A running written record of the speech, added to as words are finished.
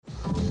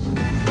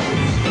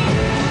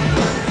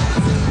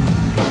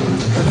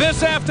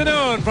This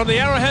afternoon from the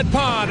Arrowhead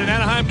Pond in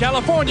Anaheim,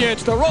 California,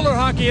 it's the Roller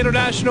Hockey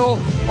International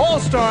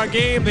All-Star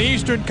Game, the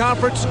Eastern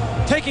Conference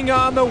taking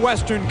on the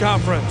Western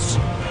Conference.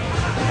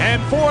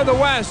 And for the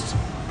West,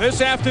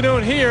 this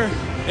afternoon here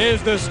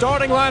is the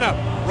starting lineup.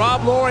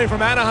 Rob Laurie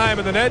from Anaheim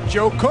in the net,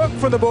 Joe Cook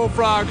from the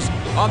Bullfrogs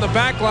on the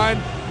back line.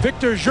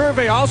 Victor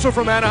Gervais, also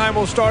from Anaheim,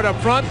 will start up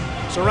front,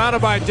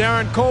 surrounded by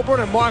Darren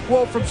Colburn and Mark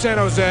Wolf from San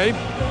Jose.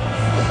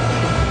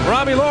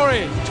 Robbie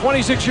Laurie,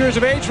 26 years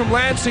of age from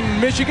Lansing,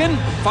 Michigan,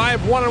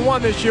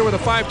 5-1-1 this year with a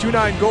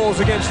 .529 goals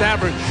against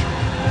average.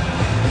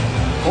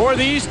 For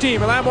the East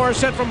team, Alain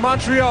Morissette from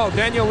Montreal,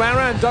 Daniel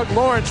Lara and Doug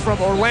Lawrence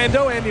from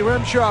Orlando, Andy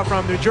Rimshaw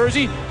from New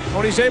Jersey.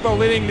 Tony Szabo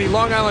leading the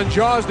Long Island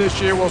Jaws this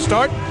year will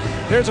start.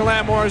 Here's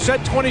Alain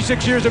Morissette,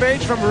 26 years of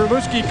age from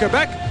Rimouski,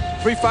 Quebec,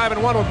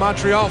 3-5-1 with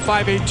Montreal,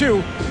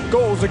 .582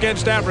 goals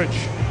against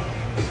average.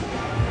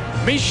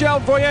 Michel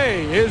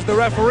Voyer is the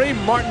referee.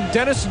 Martin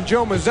Dennis and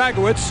Joe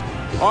Mazagowicz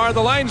are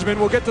the linesmen.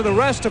 We'll get to the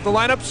rest of the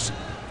lineups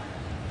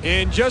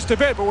in just a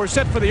bit, but we're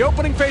set for the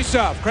opening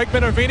face-off. Craig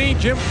Benervini,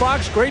 Jim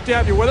Fox, great to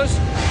have you with us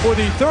for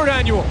the third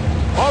annual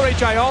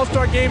RHI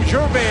All-Star Game.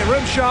 Gervais and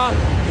Rimshaw,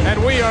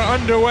 and we are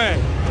underway.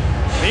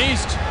 The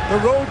East, the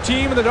road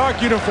team in the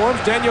dark uniforms.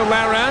 Daniel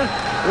Larin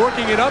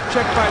working it up,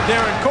 checked by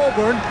Darren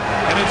Colburn,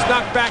 and it's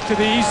knocked back to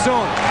the East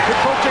zone. Good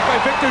poke check by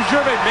Victor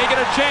Gervais, making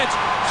a chance.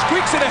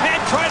 Squeaks it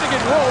ahead, trying to get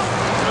Wolf,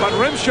 but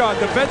Rimshaw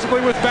defensively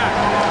was back.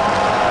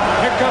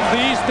 Here comes the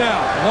East now.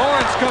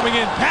 Lawrence coming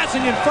in,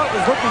 passing in front,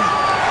 was looking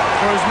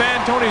for his man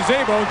Tony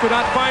Szabo, could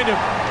not find him.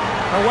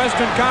 The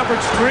Western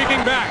Conference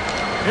streaking back.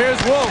 Here's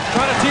Wolf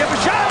trying to tee up a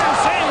shot and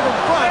save in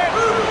front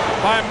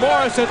by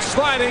Morissette,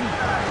 sliding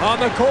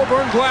on the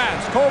Colburn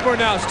glass. Colburn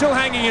now still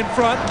hanging in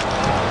front.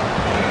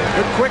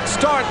 Good quick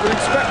start. We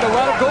expect a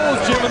lot of goals,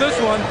 Jim, in this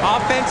one.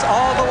 Offense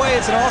all the way.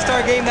 It's an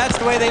all-star game. That's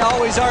the way they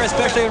always are,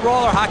 especially in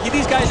roller hockey.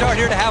 These guys are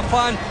here to have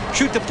fun,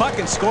 shoot the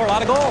puck, and score a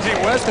lot of goals. Hey,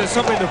 West has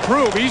something to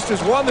prove. East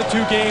has won the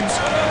two games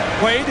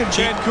played in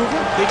Vancouver.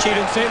 They cheated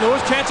in St.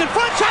 Louis. Chance in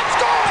front. Shot,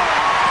 score!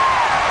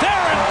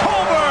 Darren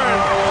Colburn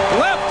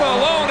left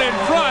alone in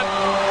front.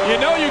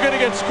 You know you're going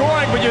to get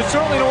scoring, but you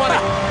certainly don't want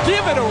to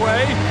give it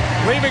away,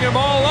 leaving him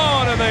all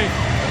alone, and the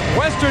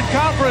Western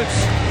Conference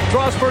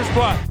draws first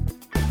blood.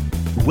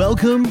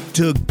 Welcome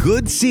to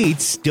Good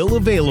Seats Still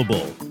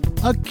Available,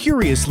 a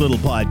curious little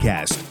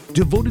podcast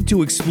devoted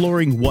to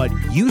exploring what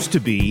used to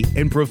be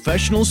in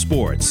professional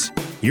sports.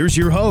 Here's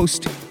your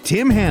host,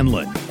 Tim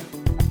Hanlon.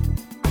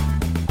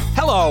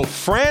 Hello,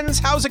 friends.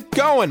 How's it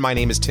going? My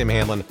name is Tim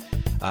Hanlon,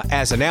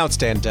 as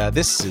announced, and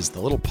this is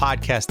the little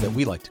podcast that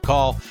we like to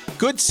call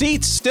Good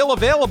Seats Still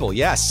Available.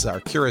 Yes,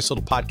 our curious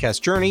little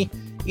podcast journey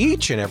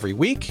each and every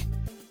week,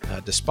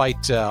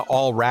 despite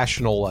all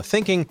rational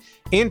thinking,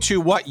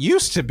 into what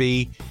used to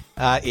be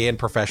in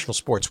professional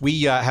sports.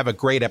 We have a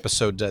great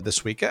episode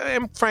this week,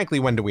 and frankly,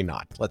 when do we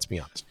not? Let's be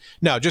honest.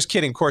 No, just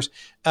kidding. Of course,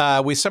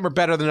 some are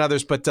better than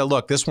others, but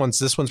look, this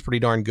one's pretty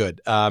darn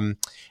good. And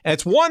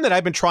it's one that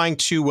I've been trying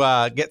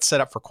to get set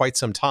up for quite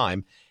some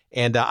time,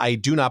 and I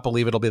do not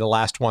believe it'll be the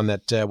last one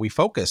that we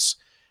focus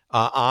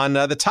on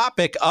the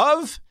topic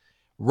of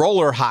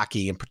roller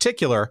hockey, in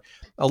particular,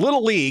 a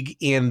little league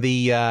in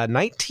the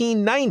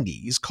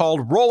 1990s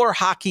called Roller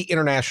Hockey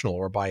International,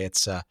 or by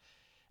its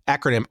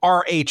acronym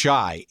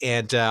RHI.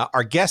 And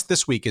our guest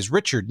this week is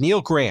Richard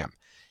Neil Graham.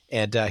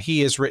 And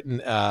he has written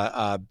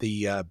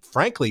the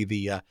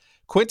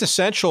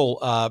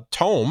quintessential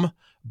tome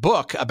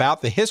book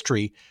about the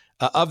history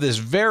of this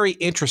very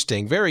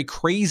interesting, very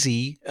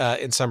crazy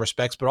in some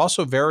respects, but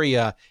also very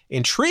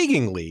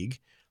intriguing league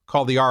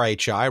called the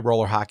RHI,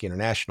 Roller Hockey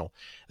International.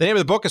 The name of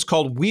the book is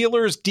called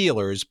Wheelers,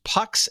 Dealers,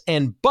 Pucks,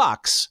 and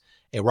Bucks,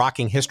 a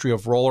rocking history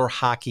of Roller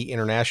Hockey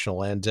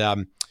International. And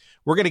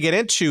we're going to get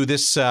into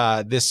this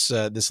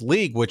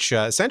league, which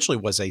essentially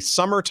was a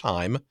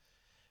summertime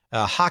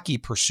hockey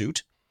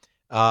pursuit,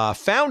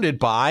 founded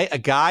by a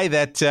guy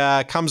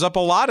that comes up a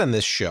lot in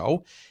this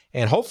show,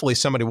 and hopefully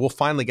somebody will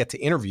finally get to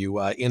interview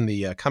in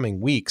the coming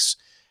weeks.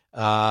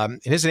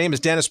 And his name is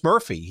Dennis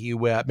Murphy. You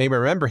may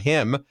remember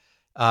him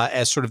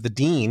as sort of the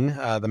dean,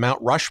 the Mount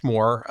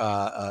Rushmore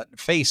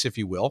face, if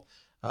you will,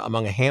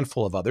 among a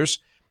handful of others,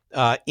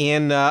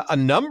 in a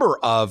number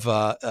of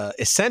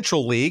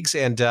essential leagues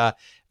and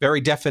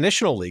very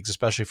definitional leagues,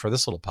 especially for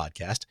this little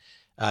podcast.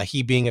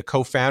 He being a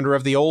co-founder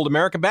of the Old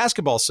American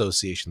Basketball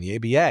Association, the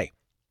ABA.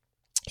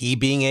 He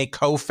being a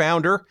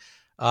co-founder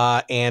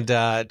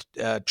and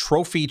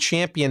trophy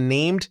champion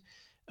named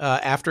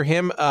after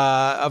him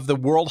of the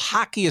World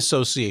Hockey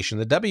Association,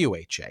 the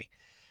WHA.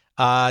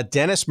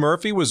 Dennis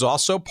Murphy was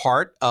also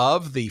part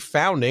of the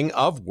founding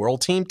of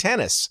World Team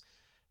Tennis,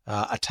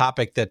 a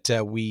topic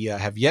that we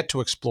have yet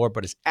to explore,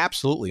 but is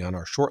absolutely on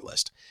our short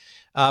list.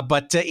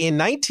 But in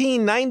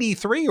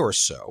 1993 or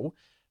so,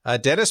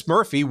 Dennis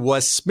Murphy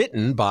was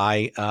smitten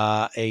by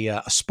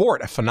a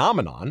sport, a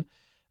phenomenon,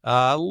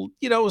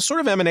 sort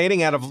of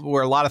emanating out of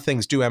where a lot of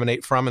things do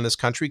emanate from in this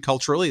country,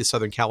 culturally,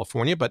 Southern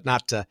California, but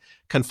not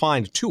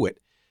confined to it.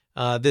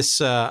 This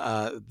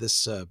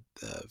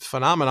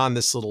phenomenon,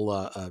 this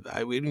little,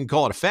 we didn't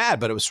call it a fad,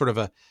 but it was sort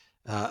of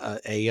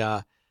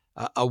a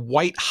a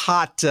white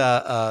hot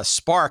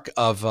spark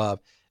of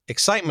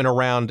excitement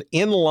around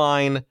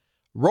inline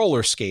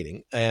roller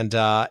skating and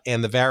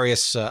the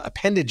various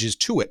appendages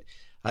to it.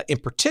 In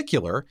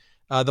particular,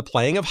 the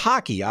playing of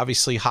hockey.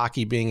 Obviously,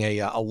 hockey being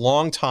a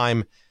long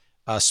time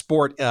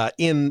sport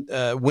in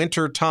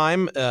winter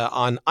time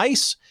on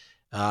ice.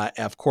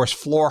 Of course,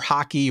 floor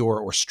hockey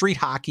or street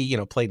hockey,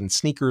 played in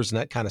sneakers and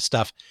that kind of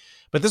stuff.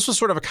 But this was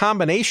sort of a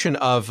combination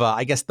of,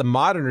 I guess, the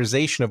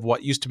modernization of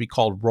what used to be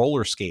called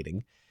roller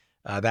skating,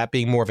 that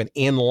being more of an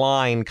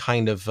inline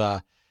kind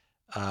of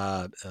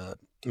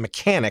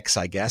mechanics,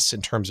 I guess,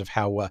 in terms of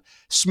how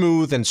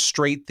smooth and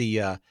straight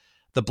the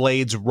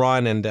blades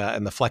run and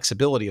the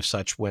flexibility of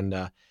such when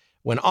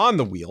on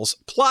the wheels,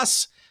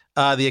 plus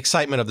the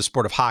excitement of the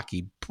sport of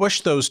hockey.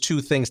 Push those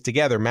two things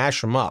together,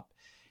 mash them up.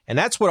 And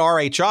that's what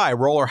RHI,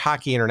 Roller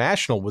Hockey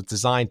International, was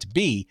designed to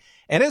be.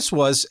 And this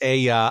was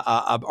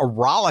a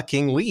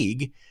rollicking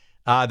league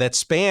that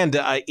spanned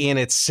in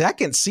its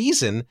second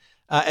season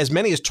as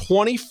many as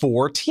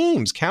 24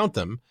 teams, count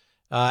them.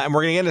 And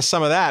we're going to get into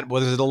some of that.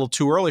 Was it a little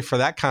too early for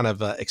that kind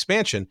of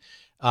expansion?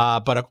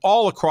 But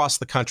all across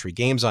the country,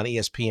 games on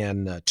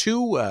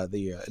ESPN2,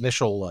 the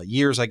initial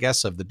years, I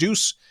guess, of the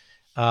Deuce,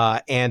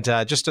 and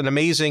just an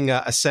amazing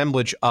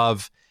assemblage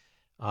of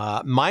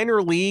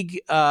minor league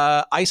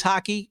ice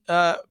hockey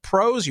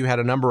pros. You had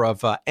a number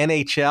of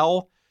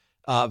NHL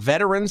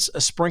veterans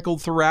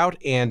sprinkled throughout,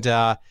 and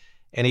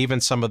even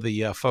some of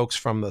the folks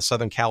from the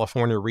Southern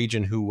California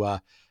region who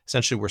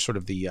essentially were sort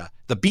of the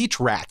beach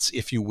rats,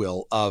 if you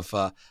will, of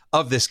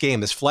this game,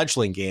 this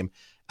fledgling game.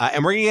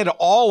 And we're going to get into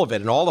all of it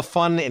and all the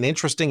fun and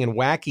interesting and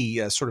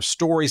wacky sort of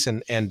stories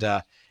and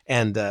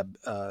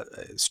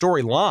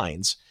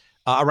storylines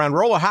around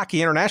Roller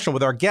Hockey International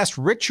with our guest,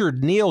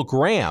 Richard Neil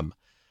Graham.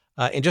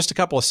 In just a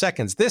couple of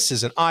seconds. This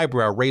is an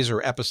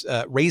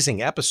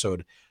eyebrow-raising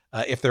episode,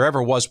 if there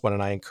ever was one,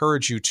 and I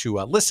encourage you to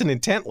listen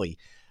intently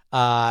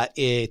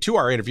to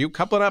our interview,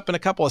 coupling up in a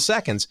couple of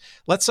seconds.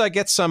 Let's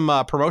get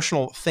some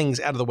promotional things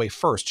out of the way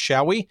first,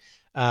 shall we?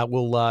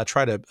 We'll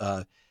try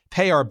to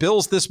pay our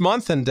bills this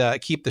month and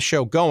keep the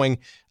show going,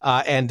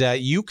 and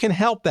you can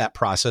help that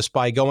process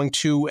by going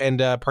to and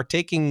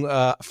partaking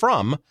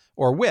from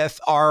or with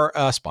our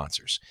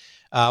sponsors.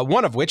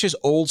 One of which is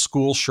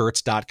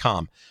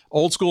oldschoolshirts.com.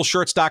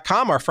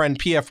 Oldschoolshirts.com, our friend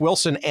P.F.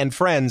 Wilson and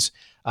friends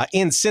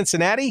in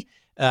Cincinnati.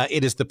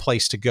 It is the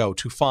place to go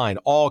to find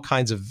all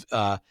kinds of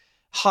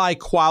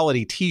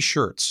high-quality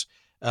T-shirts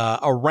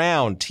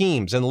around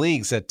teams and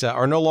leagues that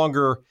are no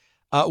longer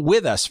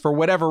with us for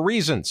whatever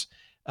reasons.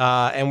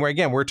 And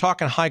we're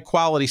talking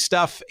high-quality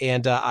stuff,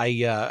 and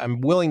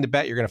I'm willing to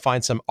bet you're going to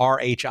find some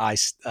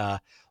RHI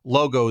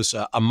logos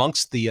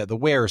amongst the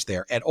wares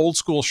there at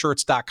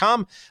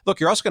oldschoolshirts.com. Look,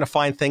 you're also going to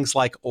find things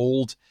like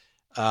old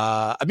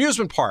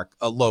amusement park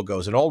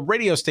logos and old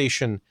radio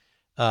station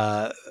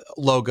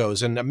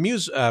logos and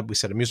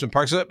amusement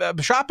parks,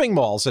 shopping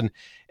malls, and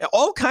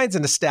all kinds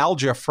of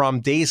nostalgia from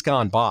days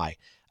gone by.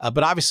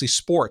 But obviously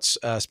sports,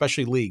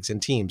 especially leagues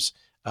and teams,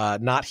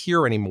 not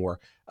here anymore,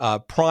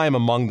 prime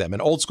among them.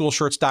 And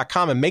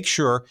oldschoolshirts.com, and make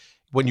sure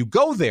when you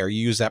go there,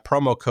 you use that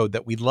promo code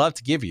that we'd love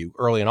to give you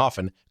early and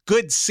often,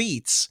 Good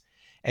Seats,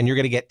 and you're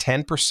going to get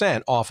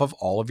 10% off of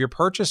all of your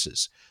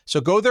purchases. So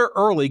go there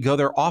early, go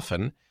there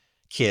often.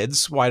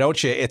 Kids, why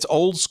don't you? It's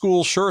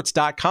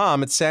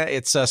oldschoolshirts.com.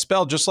 It's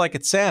spelled just like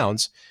it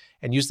sounds,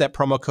 and use that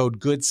promo code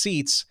Good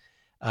Seats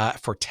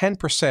for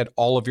 10%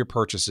 all of your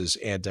purchases.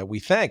 And we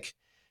thank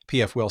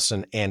P.F.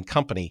 Wilson and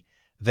company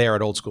there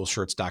at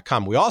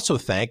oldschoolshirts.com. We also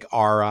thank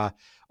our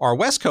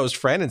West Coast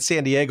friend in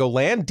San Diego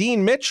land,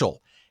 Dean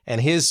Mitchell, and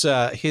his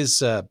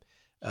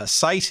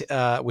site,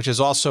 which is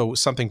also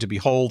something to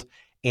behold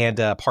and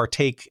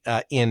partake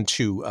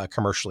into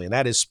commercially, and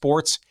that is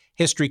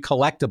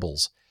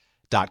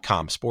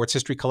sportshistorycollectibles.com.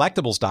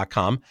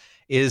 Sportshistorycollectibles.com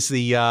is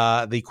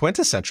the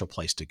quintessential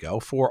place to go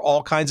for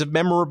all kinds of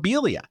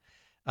memorabilia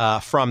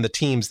from the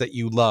teams that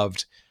you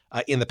loved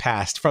in the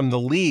past, from the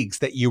leagues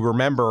that you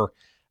remember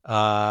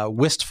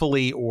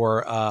wistfully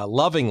or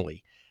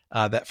lovingly,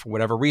 that for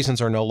whatever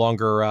reasons are no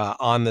longer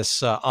on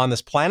this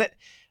planet.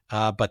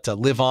 But to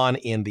live on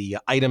in the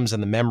items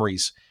and the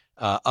memories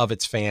of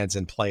its fans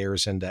and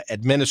players and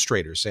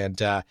administrators.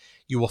 And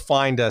you will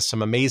find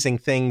some amazing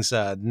things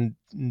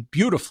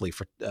beautifully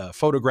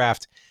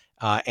photographed.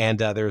 And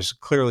there's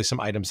clearly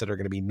some items that are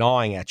going to be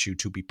gnawing at you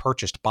to be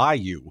purchased by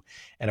you.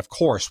 And of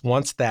course,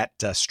 once that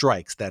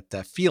strikes,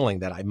 that feeling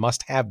that I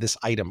must have this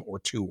item or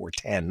 2 or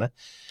 10,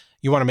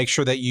 you want to make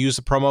sure that you use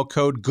the promo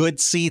code Good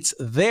Seats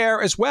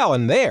there as well.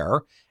 And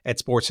there at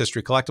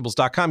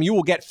sportshistorycollectibles.com, you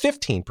will get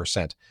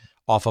 15%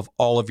 off of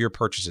all of your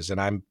purchases. And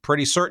I'm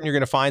pretty certain you're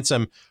going to find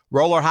some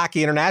Roller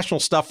Hockey International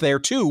stuff there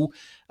too.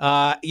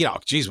 What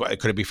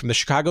could it be from the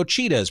Chicago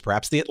Cheetahs,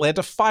 perhaps the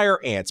Atlanta Fire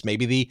Ants,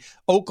 maybe the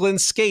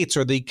Oakland Skates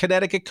or the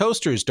Connecticut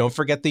Coasters. Don't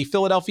forget the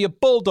Philadelphia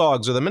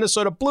Bulldogs or the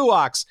Minnesota Blue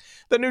Ox,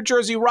 the New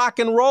Jersey Rock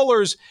and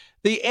Rollers,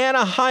 the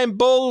Anaheim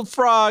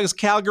Bullfrogs,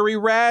 Calgary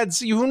Rads.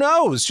 Who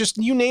knows? Just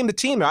you name the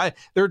team.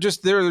 There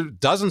are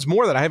dozens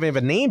more that I haven't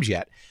even named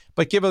yet.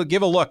 But give a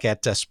look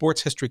at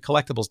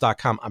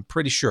sportshistorycollectibles.com. I'm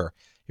pretty sure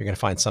you're going to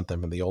find something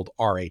from the old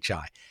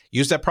RHI.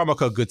 Use that promo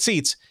code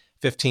GOODSEATS.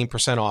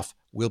 15% off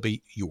will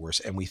be yours.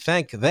 And we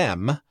thank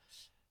them,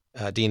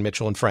 Dean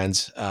Mitchell and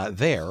friends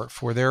there,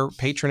 for their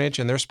patronage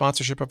and their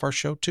sponsorship of our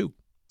show, too.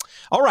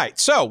 All right,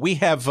 so we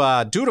have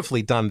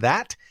dutifully done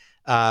that.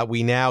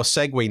 We now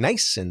segue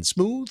nice and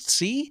smooth,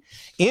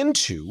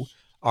 into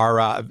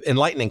our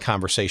enlightening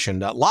conversation.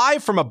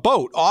 Live from a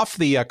boat off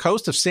the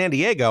coast of San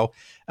Diego,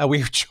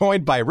 we are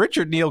joined by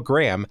Richard Neil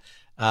Graham,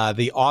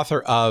 the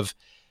author of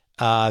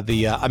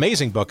the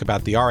amazing book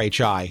about the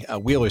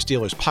RHI, Wheelers,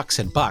 Dealers, Pucks,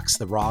 and Bucks,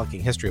 the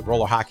rollicking history of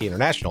Roller Hockey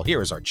International.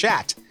 Here is our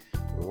chat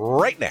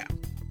right now.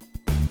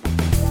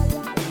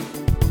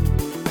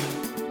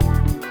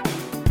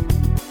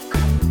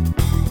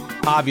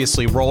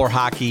 Obviously, roller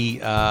hockey,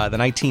 the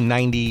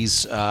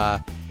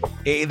 1990s,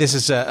 this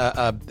is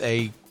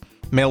a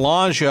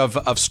melange of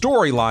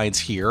storylines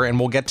here, and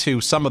we'll get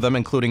to some of them,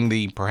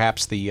 including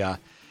perhaps the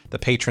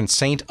patron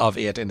saint of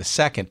it in a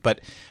second.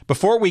 But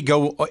before we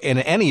go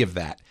into any of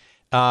that,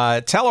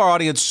 tell our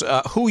audience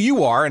who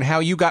you are and how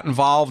you got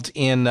involved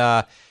in,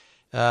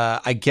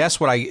 I guess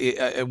what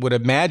I would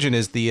imagine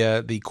is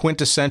the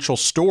quintessential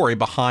story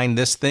behind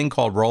this thing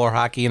called Roller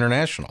Hockey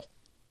International.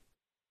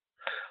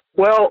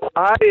 Well,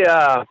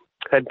 I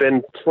had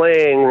been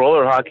playing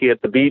roller hockey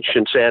at the beach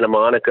in Santa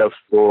Monica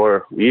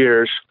for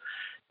years,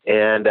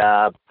 and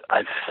I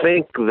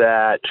think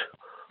that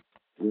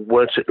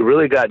once it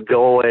really got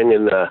going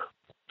in the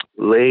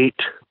late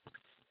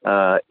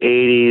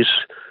 80s,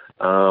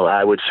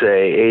 I would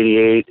say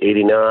 88,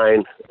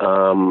 89,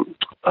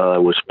 I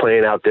was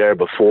playing out there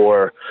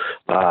before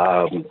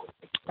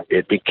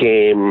it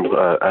became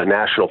a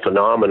national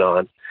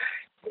phenomenon.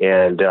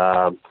 And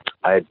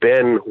I had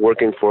been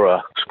working for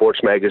a sports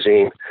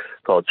magazine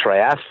called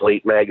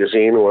Triathlete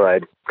Magazine, where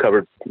I'd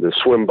covered the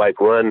swim, bike,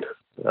 run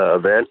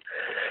event.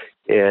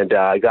 And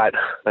I got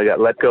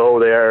let go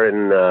there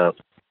in, I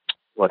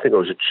think it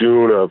was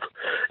June of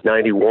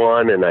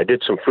 91, and I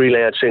did some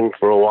freelancing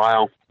for a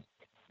while.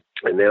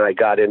 And then I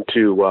got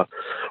into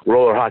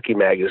Roller Hockey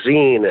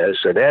Magazine as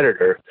an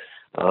editor.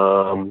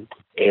 That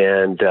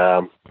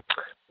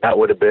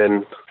would have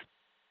been,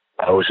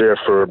 I was there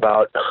for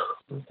about,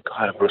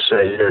 I'm going to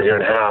say a year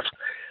and a half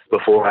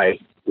before I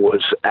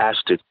was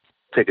asked to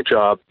take a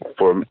job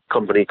for a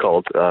company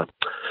called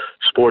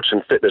Sports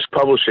and Fitness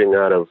Publishing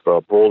out of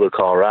Boulder,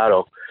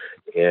 Colorado,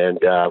 and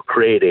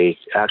create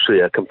actually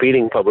a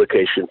competing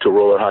publication to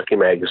Roller Hockey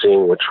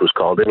Magazine, which was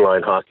called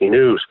Inline Hockey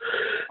News.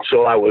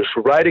 So I was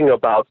writing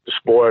about the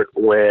sport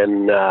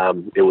when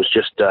it was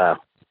just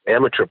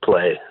amateur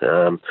play.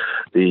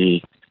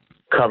 The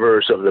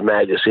covers of the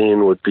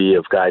magazine would be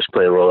of guys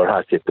playing roller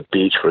hockey at the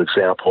beach, for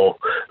example,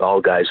 all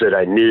guys that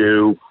I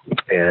knew.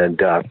 And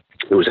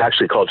it was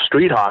actually called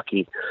Street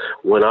Hockey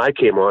when I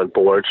came on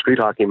board, Street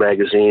Hockey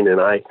Magazine,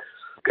 and I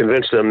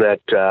convinced them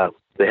that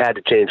they had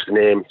to change the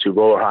name to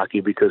Roller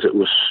Hockey because it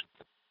was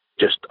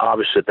just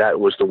obvious that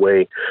was the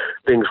way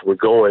things were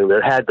going.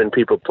 There had been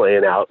people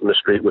playing out in the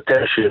street with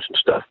tennis shoes and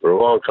stuff for a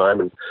long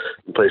time, and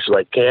in places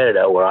like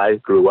Canada where I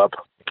grew up.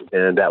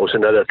 And that was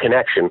another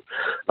connection.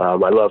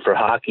 My love for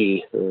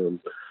hockey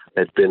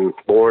had been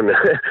born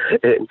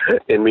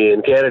in me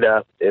in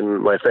Canada,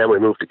 and my family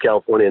moved to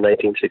California in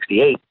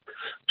 1968.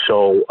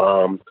 So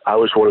I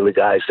was one of the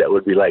guys that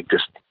would be like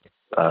just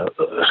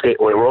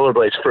skate. When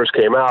rollerblades first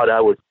came out,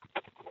 I would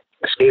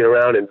skate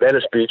around in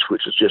Venice Beach,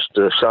 which is just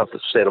south of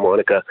Santa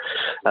Monica,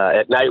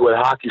 at night with a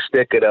hockey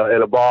stick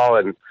and a ball,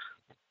 and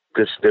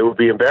just it would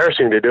be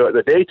embarrassing to do it in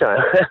the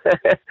daytime.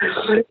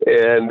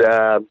 And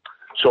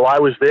so I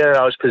was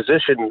there. I was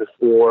positioned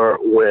for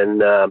when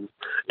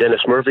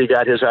Dennis Murphy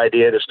got his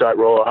idea to start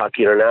Roller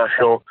Hockey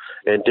International,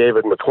 and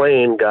David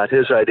McLean got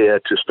his idea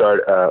to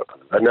start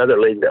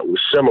another league that was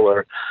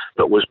similar,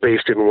 but was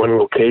based in one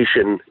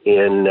location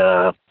in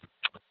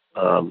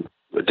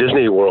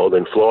Disney World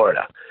in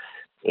Florida.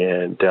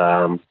 And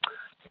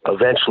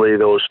eventually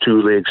those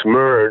two leagues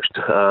merged.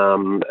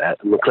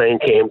 McLean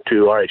came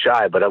to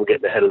RHI, but I'm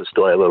getting ahead of the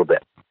story a little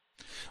bit.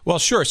 Well,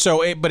 sure.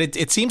 So, but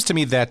it seems to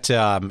me that,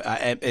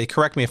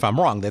 correct me if I'm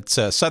wrong, that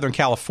Southern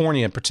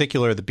California, in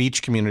particular, the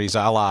beach communities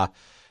a la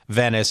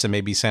Venice and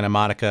maybe Santa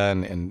Monica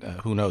and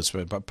who knows,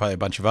 probably a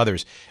bunch of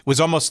others, was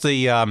almost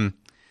the,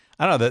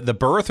 the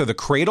birth or the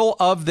cradle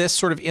of this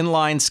sort of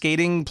inline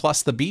skating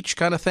plus the beach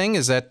kind of thing.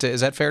 Is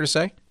that fair to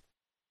say?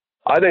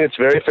 I think it's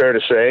very fair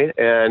to say.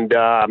 And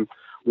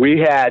we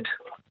had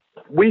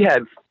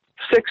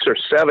 6 or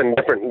 7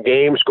 different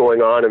games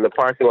going on in the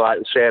parking lot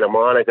in Santa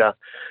Monica.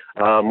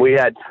 We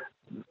had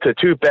the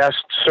two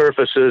best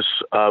surfaces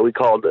we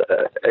called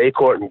A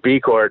court and B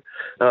court,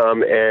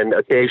 and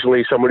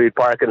occasionally somebody would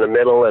park in the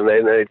middle, and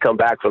then they'd come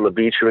back from the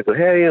beach and we'd go,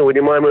 hey, would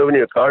you mind moving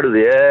your car to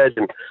the edge?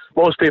 And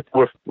most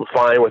people were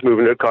fine with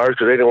moving their cars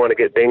because they didn't want to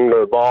get dinged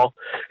with the ball.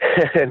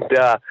 And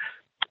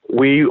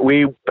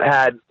we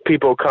had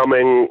people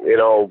coming,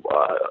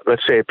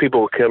 let's say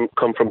people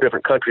come from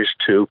different countries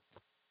to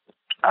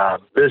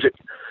visit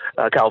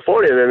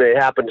California, and then they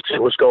happened to see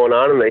what's going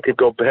on, and they could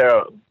go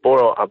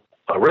borrow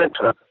a rent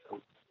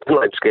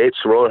inline skates,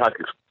 roller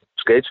hockey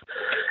skates,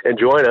 and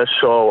join us.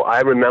 So I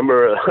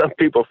remember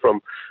people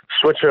from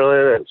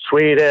Switzerland and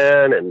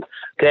Sweden and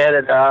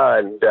Canada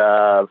and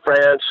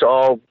France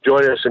all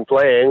joining us in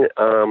playing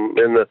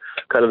in the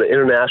kind of the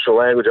international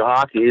language of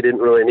hockey. You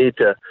didn't really need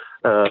to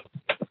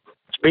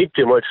speak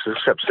too much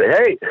except say,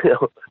 hey,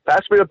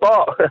 pass me the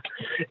ball.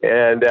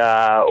 And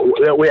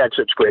we had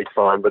such great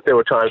fun, but there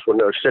were times when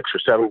there were 6 or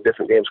 7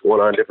 different games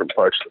going on in different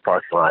parts of the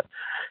parking lot,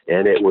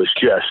 and it was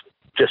just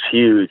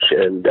huge.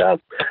 And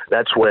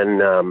that's when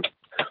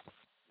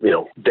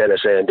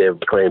Dennis and David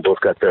McLean both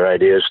got their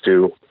ideas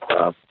to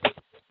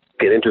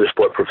get into the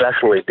sport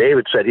professionally.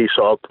 David said he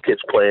saw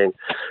kids playing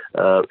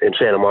in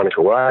Santa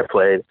Monica where I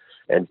played,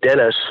 and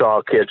Dennis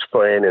saw kids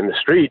playing in the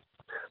street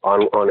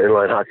on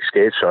inline hockey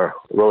skates or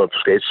roll-up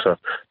skates.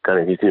 Kind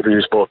of, you can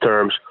use both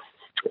terms.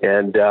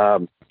 And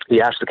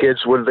he asked the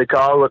kids what they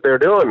call what they're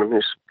doing,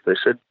 and they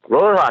said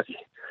roller hockey.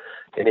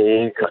 And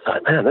he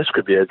thought, man, this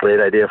could be a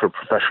great idea for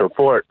professional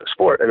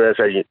sport. And as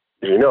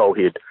you know,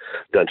 he had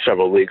done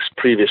several leagues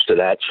previous to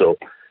that, so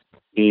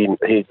he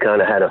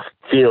kind of had a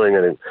feeling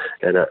and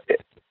an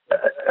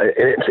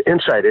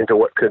insight into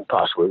what could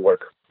possibly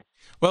work.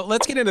 Well,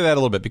 let's get into that a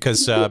little bit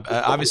because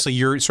obviously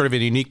you're sort of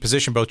in a unique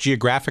position, both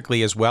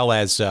geographically as well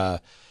as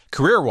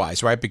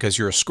career-wise, right? Because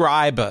you're a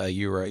scribe,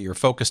 you're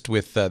focused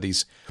with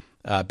these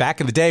back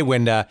in the day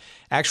when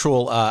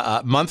actual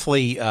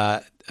monthly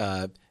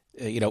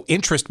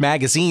interest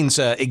magazines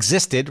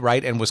existed,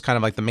 right, and was kind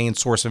of like the main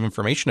source of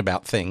information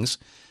about things.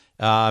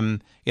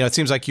 It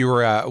seems like you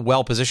were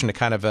well positioned to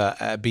kind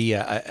of be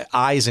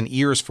eyes and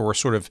ears for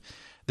sort of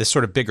this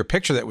sort of bigger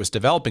picture that was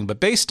developing, but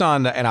based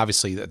on, and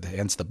obviously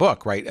hence the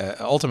book, right,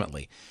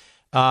 ultimately.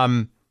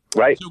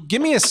 Right. So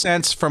give me a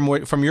sense from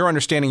your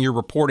understanding, your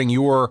reporting,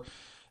 your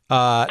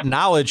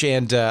knowledge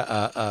and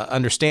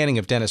understanding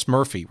of Dennis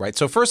Murphy, right?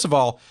 So first of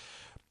all,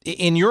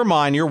 in your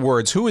mind, your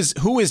words, who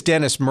is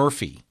Dennis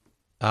Murphy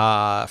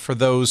for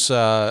those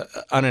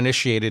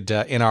uninitiated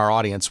in our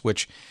audience,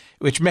 which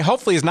may,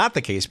 hopefully is not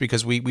the case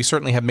because we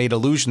certainly have made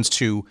allusions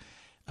to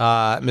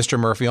Mr.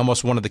 Murphy,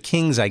 almost one of the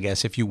kings, I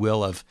guess, if you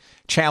will, of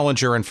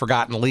challenger and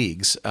forgotten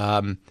leagues.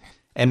 And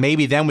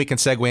maybe then we can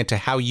segue into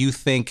how you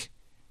think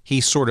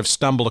he sort of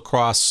stumbled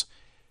across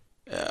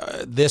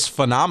this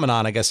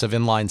phenomenon, I guess, of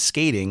inline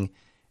skating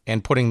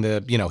and putting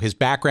his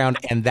background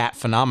and that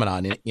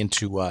phenomenon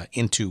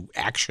into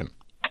action.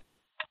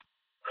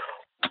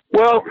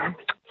 Well,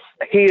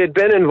 he had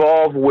been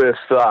involved with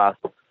the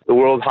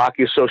World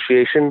Hockey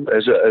Association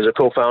as a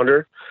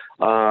co-founder.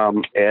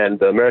 And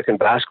the American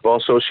Basketball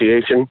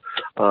Association,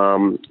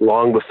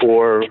 long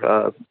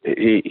before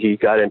he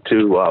got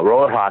into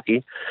roller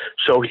hockey.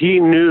 So he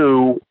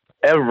knew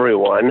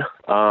everyone.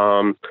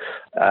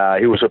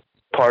 He was a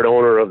part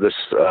owner of this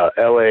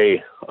LA,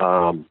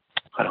 I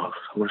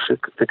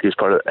think he was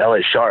part of the LA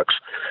Sharks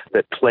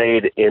that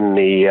played in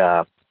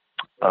the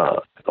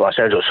Los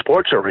Angeles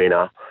Sports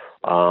Arena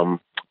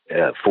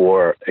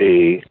for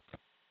the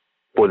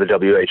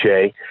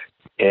WHA.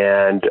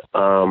 And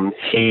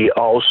he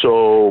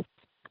also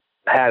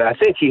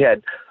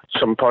had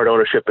some part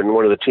ownership in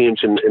one of the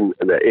teams in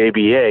the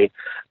ABA.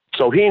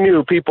 So he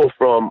knew people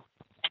from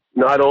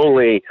not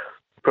only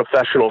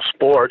professional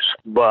sports,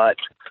 but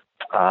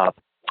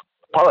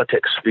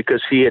politics,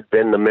 because he had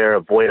been the mayor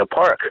of Buena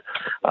Park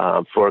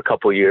for a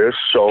couple of years.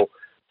 So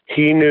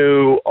he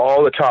knew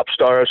all the top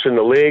stars in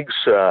the leagues.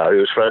 He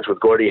was friends with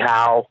Gordie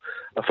Howe,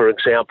 for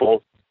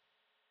example,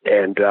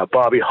 and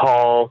Bobby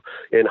Hall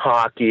in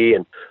hockey,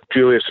 and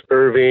Julius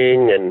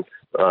Erving, and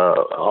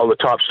all the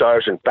top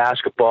stars in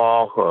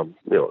basketball,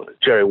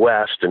 Jerry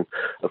West, and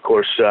of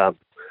course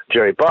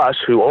Jerry Buss,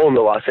 who owned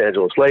the Los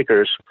Angeles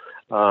Lakers,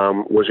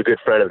 was a good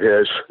friend of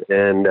his.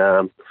 And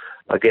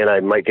again,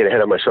 I might get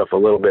ahead of myself a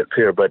little bit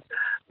here, but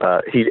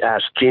he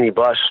asked Jeannie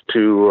Buss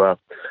to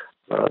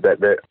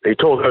that he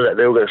told her that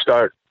they were going to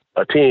start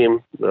a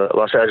team, the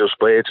Los Angeles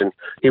Blades, and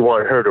he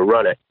wanted her to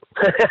run it.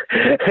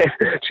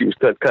 She was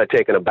kind of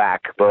taken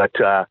aback, but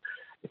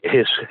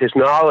his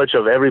knowledge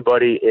of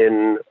everybody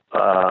in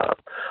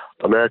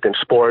American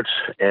sports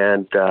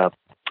and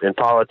in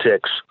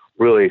politics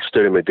really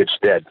stood him in good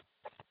stead.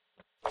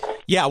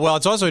 Yeah, well,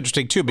 it's also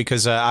interesting too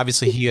because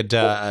obviously he had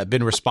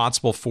been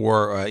responsible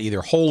for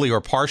either wholly or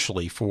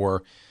partially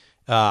for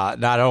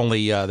not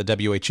only the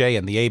WHA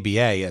and the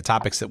ABA,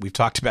 topics that we've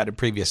talked about in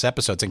previous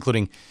episodes,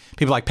 including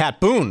people like Pat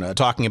Boone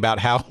talking about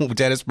how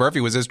Dennis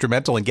Murphy was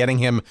instrumental in getting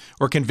him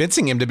or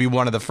convincing him to be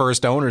one of the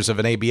first owners of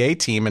an ABA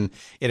team. And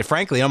it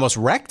frankly almost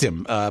wrecked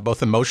him,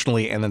 both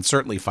emotionally and then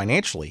certainly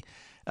financially.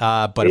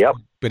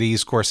 But he,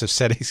 of course, has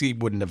said he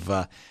wouldn't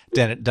have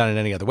done it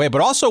any other way.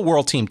 But also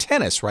World Team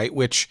Tennis, right?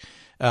 Which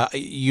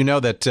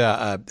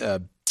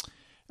that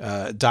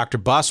Dr.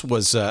 Buss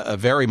was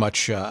very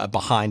much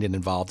behind and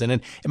involved in.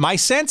 And my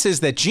sense is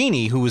that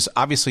Jeannie, who was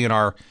obviously in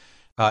our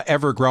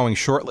ever-growing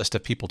short list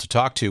of people to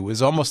talk to,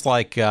 was almost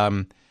like I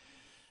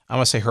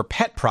want to say her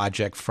pet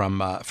project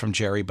from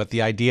Jerry, but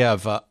the idea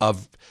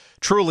of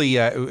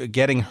truly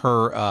getting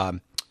her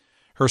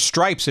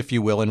stripes, if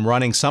you will, and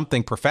running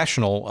something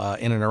professional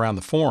in and around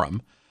the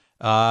Forum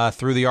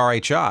through the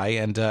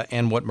RHI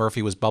and what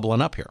Murphy was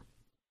bubbling up here.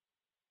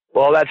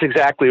 Well, that's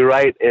exactly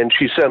right, and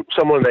she's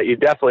someone that you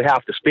definitely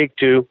have to speak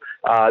to.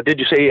 Did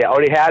you say you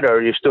already had,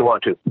 or you still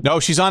want to? No,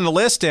 she's on the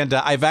list, and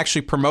I've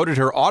actually promoted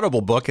her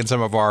Audible book in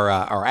some of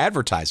our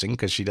advertising,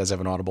 because she does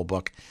have an Audible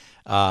book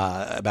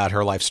about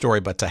her life story,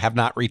 but have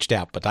not reached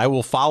out. But I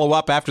will follow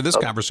up after this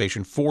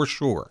conversation for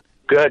sure.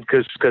 Good,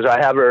 because I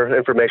have her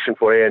information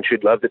for you, and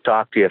she'd love to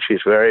talk to you.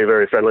 She's very,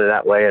 very friendly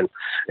that way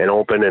and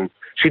open, and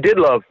she did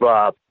love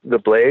the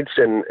Blades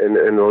and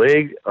the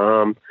league.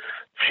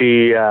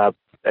 She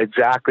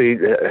exactly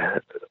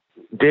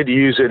did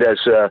use it as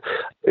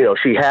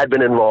she had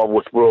been involved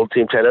with World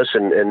Team Tennis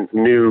and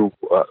knew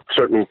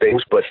certain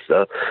things, but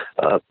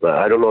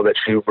I don't know that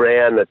she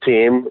ran the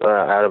team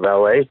out of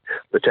LA,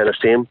 the tennis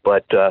team,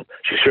 but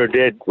she sure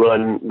did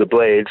run the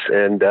Blades,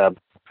 and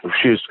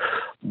she's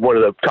one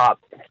of the top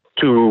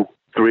 2-3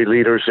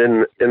 leaders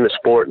in the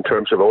sport in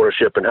terms of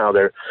ownership and how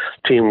their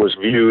team was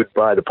viewed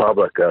by the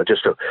public.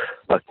 Just a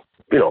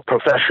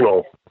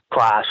professional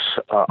class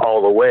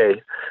all the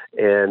way,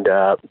 and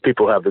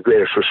people have the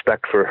greatest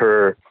respect for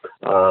her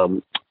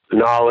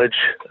knowledge,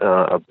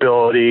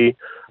 ability,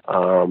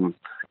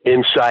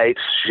 insights.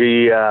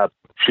 She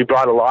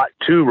brought a lot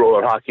to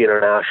Roller Hockey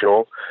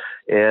International,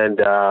 and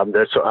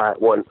there's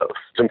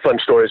some fun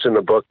stories in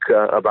the book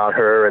about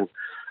her and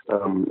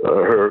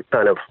her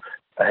kind of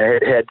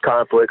head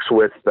conflicts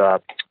with the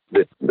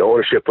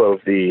ownership of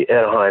the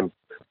Anaheim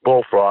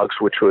Bullfrogs,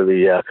 which were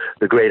the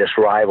greatest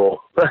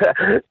rival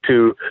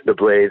to the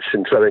Blades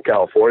in Southern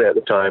California at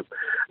the time.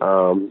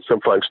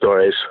 Some fun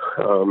stories,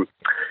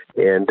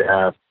 and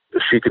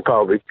she could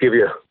probably give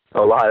you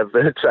a lot of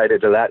insight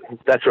into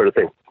that sort of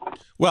thing.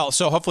 Well,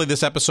 so hopefully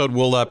this episode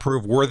will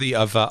prove worthy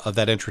of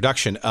that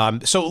introduction.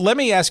 So let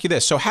me ask you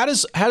this: so how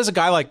does a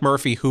guy like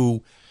Murphy,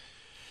 who,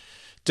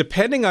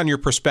 depending on your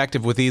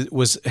perspective,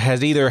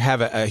 has either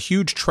have a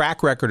huge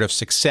track record of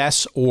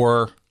success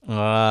or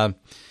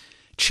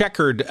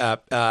checkered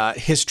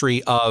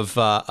history of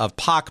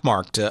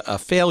pockmarked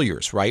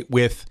failures, right,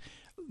 with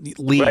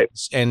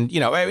leagues, right. And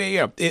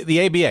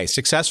the ABA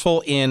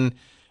successful in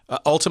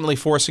ultimately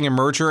forcing a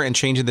merger and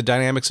changing the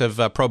dynamics of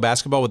pro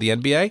basketball with the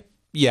NBA?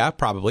 Yeah,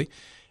 probably.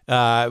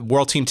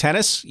 World Team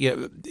Tennis,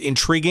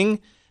 intriguing.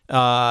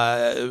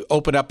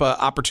 Open up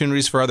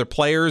opportunities for other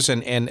players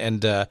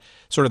and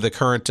sort of the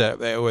current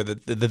or the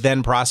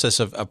then process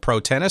of pro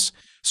tennis,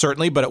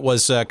 certainly, but it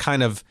was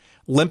kind of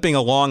limping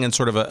along in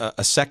sort of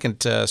a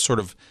second sort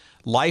of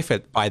life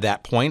by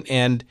that point.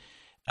 And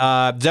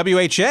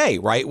WHA,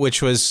 right,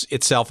 which was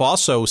itself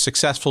also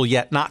successful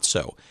yet not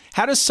so.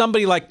 How does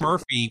somebody like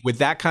Murphy, with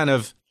that kind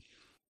of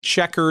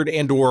checkered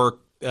and or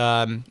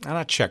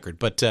not checkered,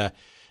 but a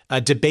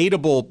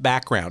debatable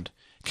background,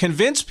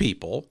 convince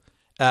people,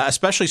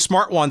 especially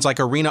smart ones like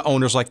arena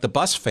owners like the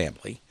Buss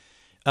family,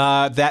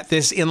 that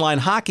this inline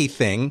hockey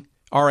thing,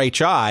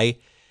 RHI,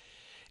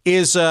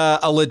 is a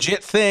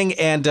legit thing,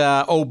 and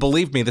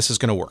believe me, this is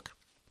going to work?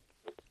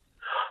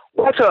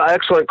 Well, that's an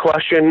excellent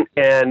question,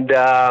 and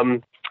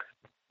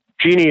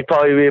Jeannie would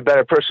probably be a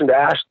better person to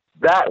ask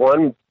that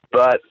one,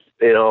 but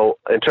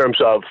in terms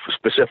of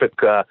specific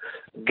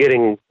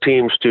getting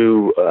teams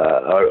to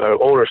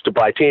or owners to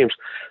buy teams.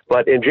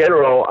 But in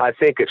general, I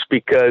think it's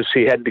because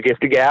he had the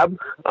gift of gab.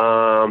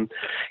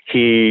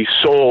 He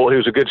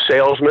was a good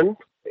salesman,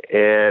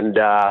 and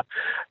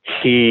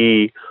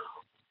he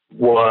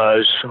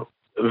was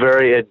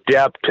very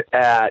adept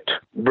at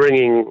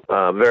bringing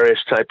various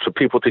types of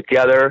people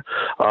together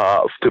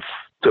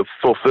to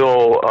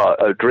fulfill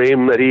a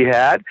dream that he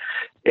had.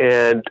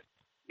 And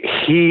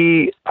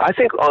I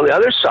think on the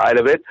other side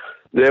of it,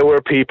 there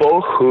were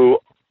people who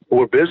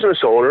were business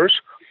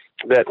owners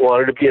that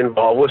wanted to be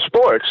involved with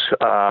sports.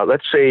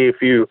 Let's say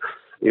if you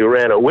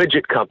ran a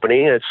widget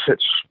company,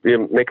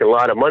 you're making a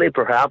lot of money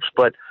perhaps,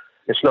 but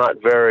it's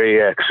not very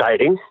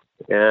exciting.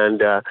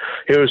 And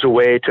here's a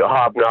way to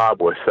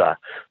hobnob with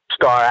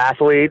star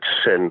athletes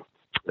and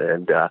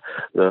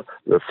the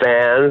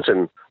fans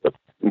and the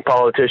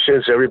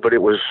politicians. Everybody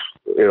was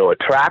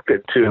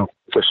attracted to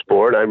the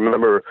sport. I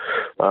remember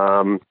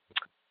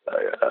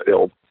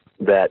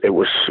that it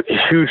was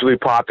hugely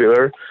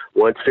popular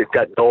once it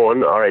got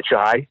going,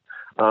 RHI,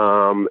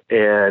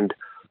 and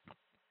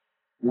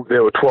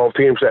there were 12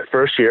 teams that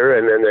first year,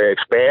 and then they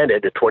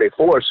expanded to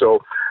 24.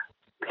 So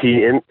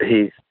he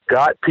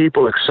got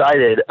people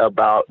excited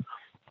about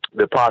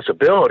the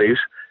possibilities,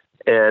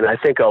 and I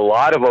think a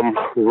lot of them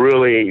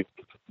really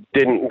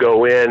didn't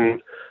go in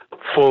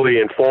fully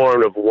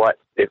informed of what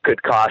it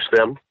could cost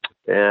them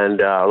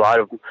and a lot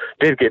of them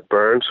did get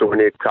burned. So when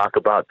you talk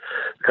about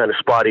the kind of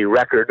spotty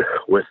record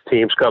with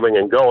teams coming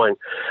and going,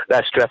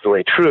 that's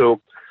definitely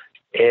true.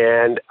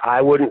 And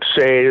I wouldn't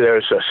say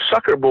there's a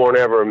sucker born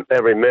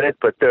every minute,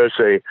 but there's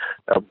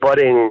a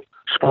budding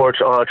sports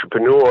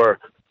entrepreneur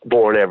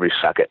born every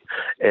second.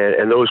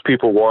 And those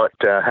people want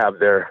to have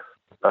their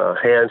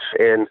hands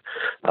in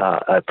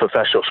a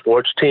professional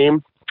sports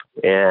team.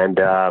 And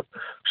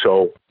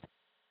so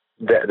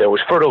there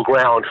was fertile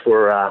ground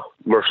for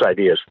Murph's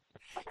ideas.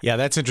 Yeah,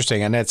 that's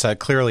interesting. And that's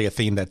clearly a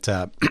theme that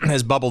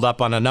has bubbled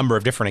up on a number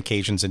of different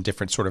occasions in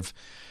different sort of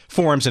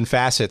forms and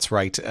facets,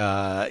 right?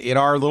 In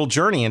our little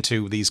journey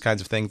into these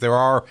kinds of things, it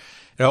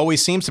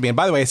always seems to be, and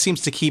by the way, it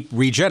seems to keep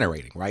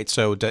regenerating, right?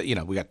 So,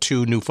 we got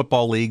 2 new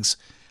football leagues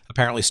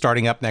apparently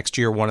starting up next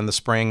year, one in the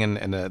spring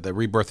and the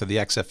rebirth of the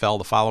XFL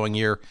the following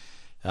year.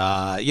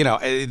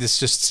 This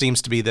just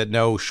seems to be that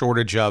no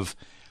shortage of,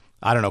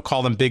 I don't know,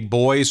 call them big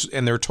boys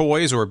and their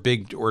toys or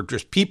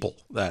just people,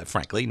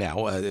 frankly,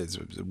 now,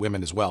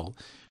 women as well.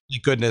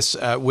 Thank goodness,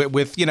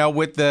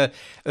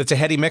 it's a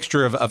heady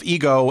mixture of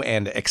ego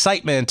and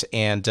excitement,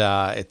 and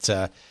it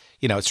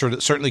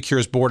certainly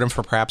cures boredom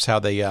for perhaps how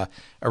they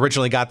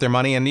originally got their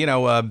money, and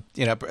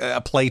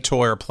a play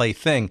toy or play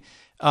thing.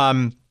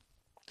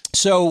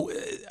 So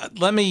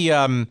let me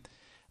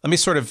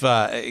sort of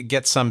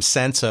get some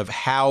sense of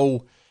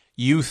how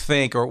you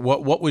think, or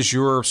what was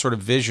your sort of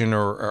vision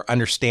or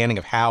understanding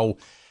of how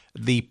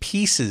the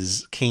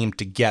pieces came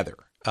together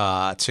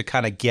to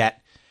kind of get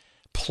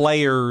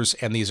players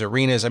and these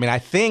arenas. I mean, I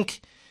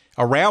think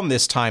around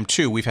this time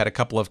too, we've had a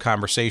couple of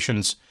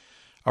conversations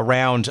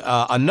around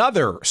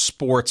another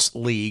sports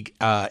league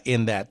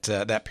in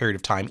that period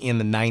of time in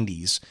the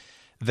 90s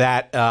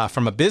that,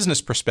 from a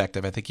business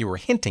perspective, I think you were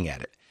hinting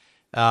at it,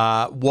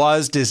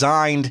 was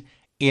designed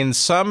in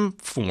some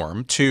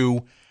form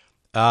to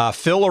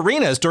fill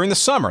arenas during the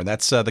summer.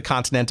 That's the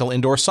Continental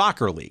Indoor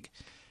Soccer League,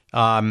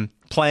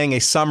 playing a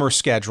summer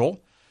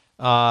schedule.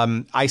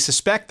 I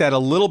suspect that a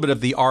little bit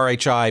of the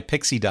RHI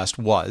pixie dust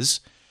was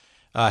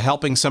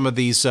helping some of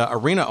these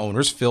arena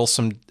owners fill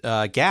some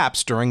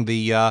gaps during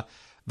the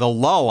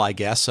lull, I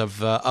guess, of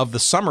the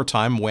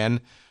summertime when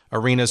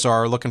arenas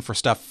are looking for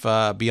stuff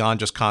beyond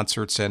just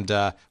concerts and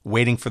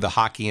waiting for the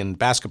hockey and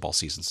basketball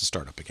seasons to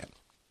start up again.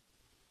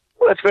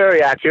 Well, that's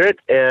very accurate,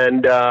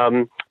 and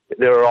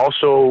there are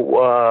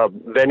also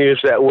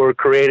venues that were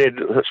created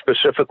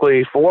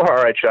specifically for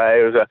RHI.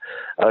 There was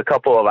a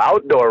couple of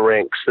outdoor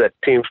rinks that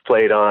teams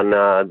played on.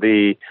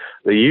 The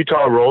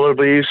Utah Roller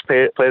Bees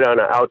played on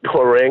an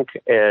outdoor rink,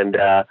 and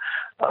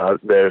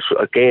there's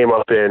a game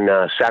up in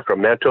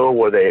Sacramento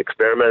where they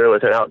experimented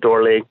with an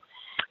outdoor league,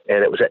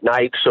 and it was at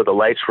night, so the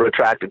lights were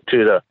attracted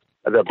to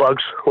the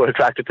bugs were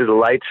attracted to the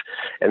lights,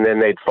 and then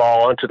they'd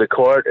fall onto the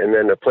court, and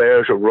then the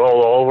players would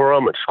roll over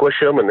them and squish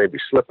them, and they'd be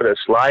slipping and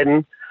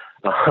sliding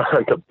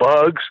on the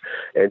bugs.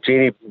 And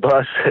Jeannie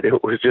Buss said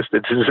it was just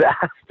a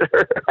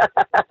disaster.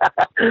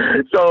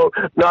 So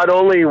not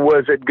only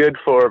was it good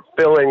for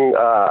filling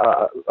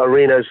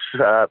arenas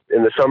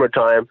in the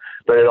summertime,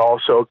 but it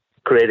also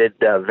created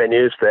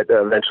venues that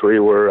eventually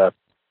were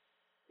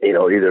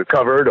either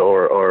covered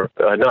or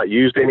not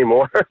used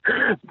anymore.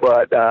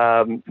 But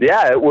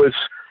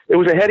it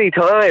was a heady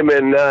time,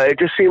 and it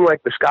just seemed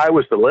like the sky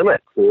was the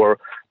limit for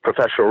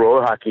professional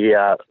roller hockey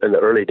in the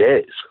early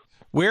days.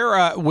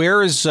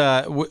 Where is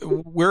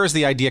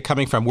the idea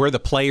coming from? Where are the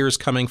players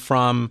coming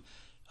from?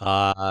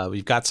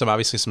 We've got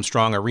obviously some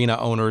strong arena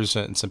owners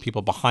and some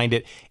people behind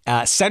it.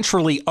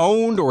 Centrally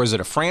owned, or is it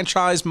a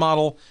franchise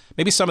model?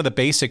 Maybe some of the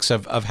basics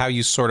of how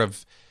you sort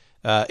of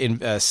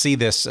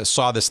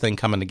saw this thing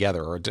coming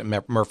together, or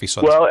Murphy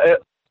saw this. Well,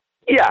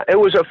 it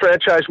was a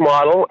franchise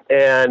model,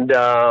 and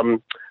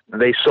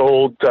they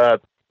sold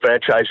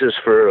franchises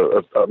for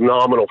a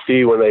nominal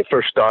fee when they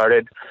first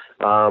started.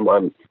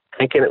 I'm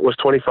thinking it was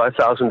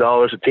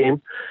 $25,000 a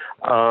team.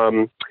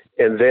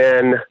 And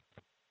then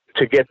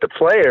to get the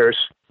players,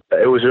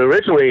 it was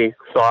originally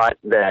thought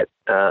that,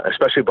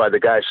 especially by the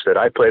guys that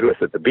I played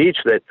with at the beach,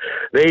 that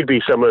they'd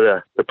be some of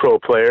the pro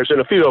players,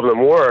 and a few of them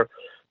were.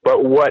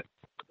 But what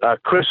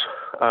Chris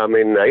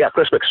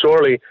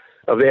McSorley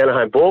of the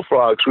Anaheim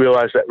Bullfrogs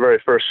realized that very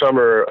first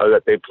summer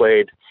that they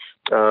played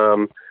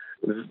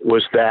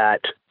was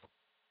that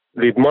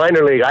the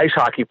minor league ice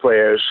hockey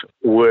players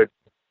would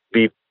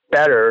be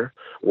better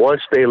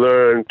once they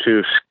learned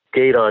to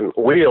skate on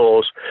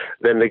wheels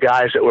than the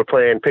guys that were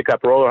playing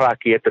pickup roller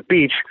hockey at the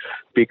beach,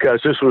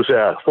 because this was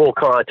a full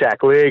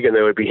contact league and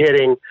they would be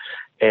hitting.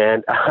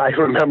 And I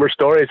remember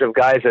stories of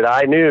guys that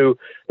I knew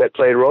that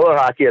played roller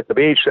hockey at the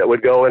beach that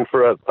would go in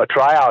for a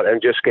tryout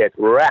and just get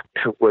wrecked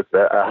with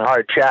a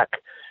hard check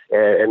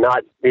and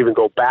not even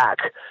go back.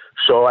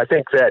 So I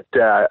think that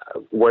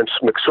once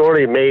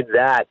McSorley made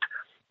that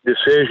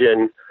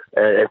decision,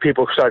 and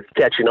people started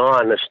catching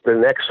on, the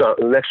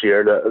next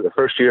year, the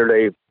first year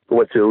they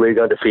went to the league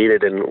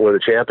undefeated and were the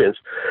champions,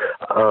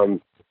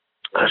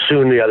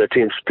 soon the other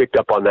teams picked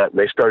up on that, and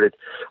they started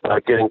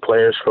getting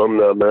players from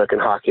the American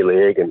Hockey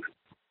League and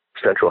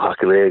Central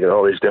Hockey League and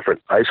all these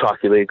different ice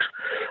hockey leagues,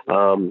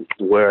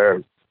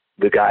 where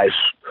the guys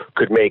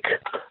could make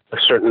a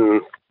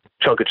certain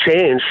chunk of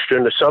change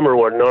during the summer,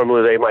 where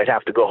normally they might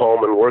have to go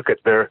home and work at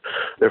their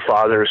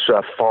father's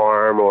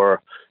farm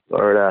or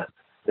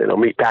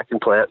meat packing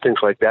plant, things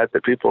like that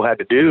people had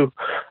to do.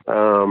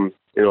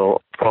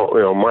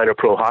 Minor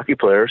pro hockey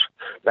players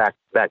back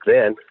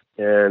then,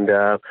 and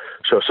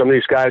so some of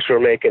these guys were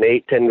making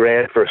 $8-10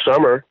 grand for a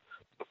summer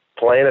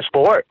playing a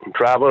sport and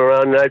traveling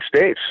around the United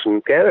States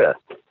and Canada.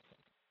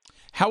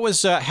 How are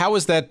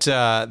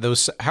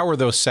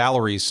those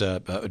salaries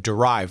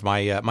derived?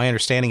 My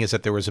understanding is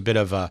that there was a bit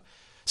of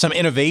some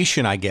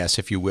innovation, I guess,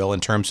 if you will, in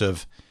terms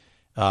of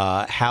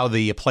how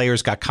the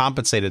players got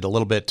compensated a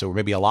little bit, or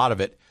maybe a lot of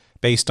it,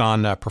 based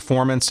on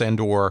performance and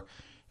or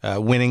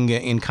winning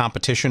in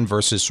competition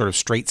versus sort of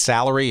straight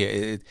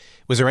salary.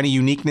 Was there any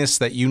uniqueness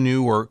that you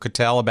knew or could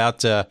tell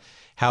about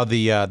how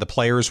the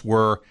players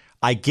were,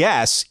 I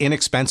guess,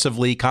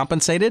 inexpensively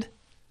compensated?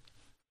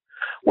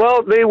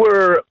 Well, they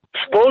were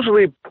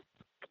supposedly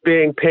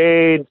being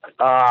paid,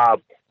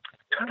 trying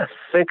to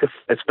think if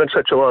it's been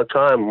such a long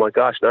time. My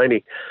gosh,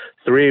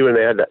 93 when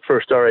they had that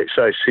first RH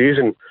size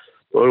season.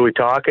 What are we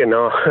talking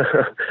now?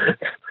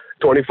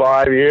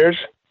 25 years.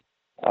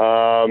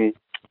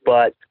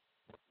 But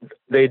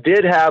they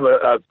did have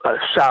a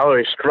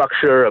salary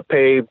structure, a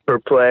pay per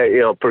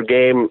play, per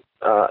game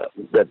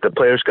that the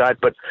players got.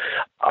 But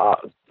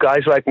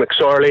guys like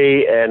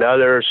McSorley and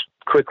others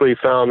quickly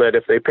found that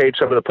if they paid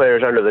some of the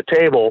players under the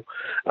table,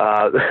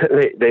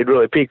 they'd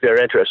really pique their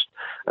interest.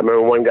 I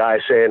remember one guy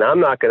saying, "I'm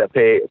not going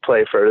to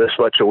play for this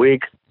much a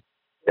week.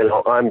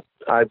 I'm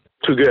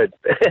too good."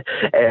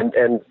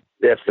 and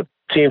if the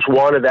teams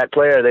wanted that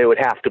player, they would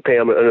have to pay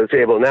him under the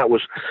table, and that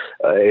was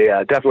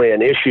definitely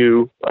an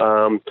issue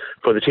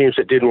for the teams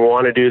that didn't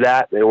want to do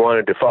that. They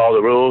wanted to follow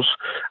the rules.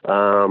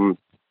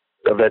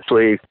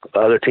 Eventually,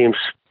 other teams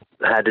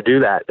had to do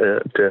that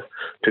to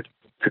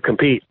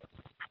compete.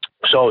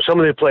 So some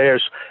of the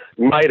players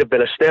might have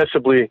been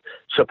ostensibly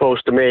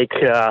supposed to make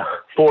 $4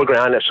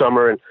 grand a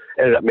summer and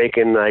ended up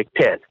making like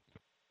 10,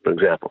 for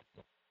example.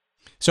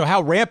 So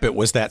how rampant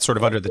was that sort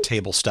of under the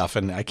table stuff?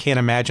 And I can't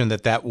imagine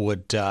that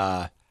would,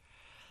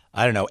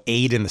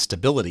 aid in the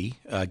stability,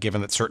 given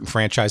that certain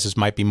franchises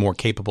might be more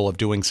capable of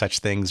doing such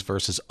things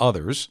versus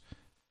others.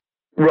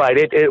 Right.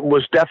 It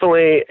was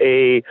definitely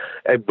a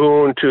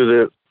boon to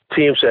the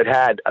teams that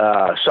had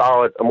a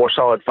more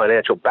solid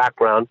financial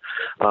background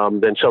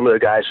than some of the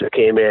guys that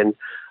came in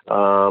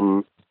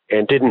and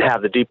didn't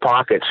have the deep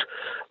pockets.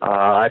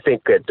 I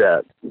think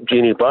that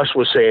Jeannie Buss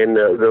was saying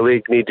the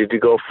league needed to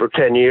go for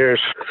 10 years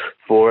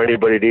for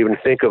anybody to even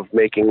think of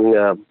making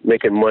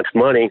much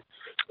money.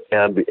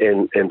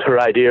 And her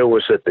idea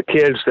was that the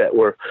kids that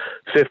were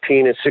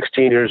 15 and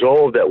 16 years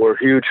old, that were a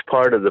huge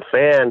part of the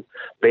fan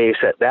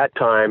base at that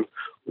time,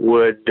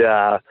 would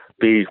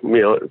be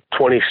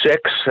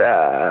 26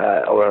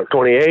 or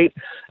 28,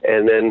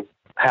 and then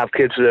have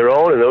kids of their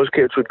own, and those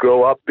kids would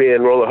grow up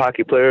being roller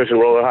hockey players and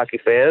roller hockey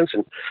fans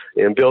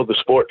and build the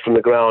sport from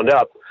the ground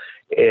up.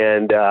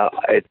 And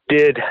it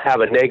did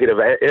have a negative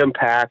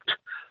impact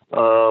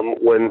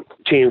when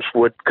teams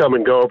would come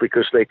and go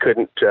because they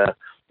couldn't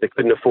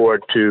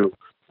afford to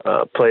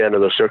play under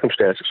those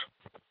circumstances.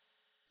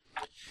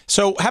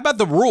 So how about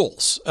the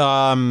rules?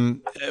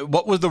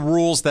 What were the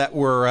rules that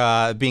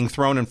were being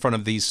thrown in front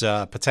of these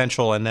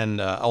potential and then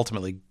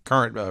ultimately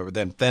current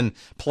then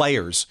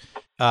players?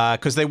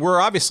 Because they were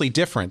obviously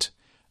different,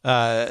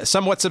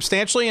 somewhat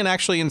substantially, and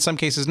actually in some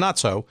cases not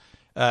so,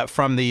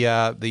 from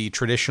the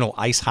traditional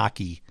ice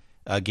hockey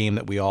game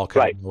that we all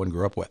kind of know and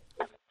grew up with.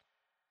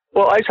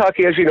 Well, ice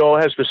hockey, as you know,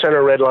 has the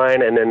center red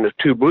line and then the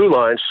two blue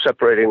lines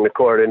separating the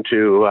court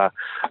into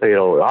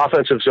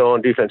offensive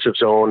zone, defensive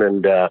zone,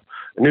 and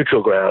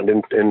neutral ground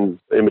in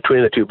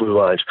between the two blue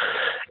lines.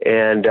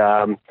 And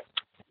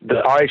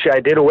the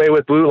RHI did away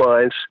with blue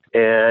lines,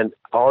 and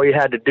all you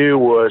had to do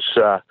was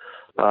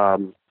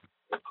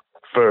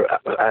for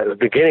at the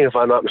beginning, if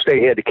I'm not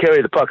mistaken, you had to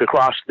carry the puck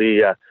across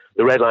the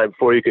red line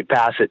before you could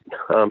pass it,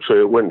 so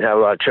it wouldn't have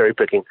a lot of cherry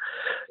picking.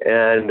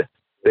 And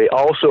they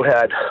also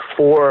had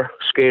 4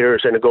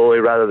 skaters and a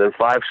goalie rather than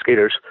 5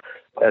 skaters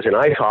as in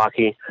ice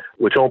hockey,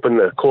 which opened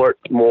the court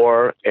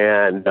more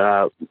and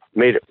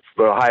made it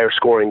for a higher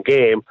scoring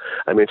game.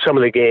 I mean, some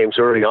of the games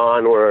early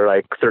on were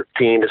like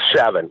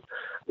 13-7,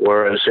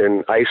 whereas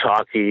in ice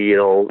hockey,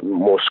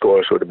 most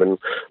scores would have been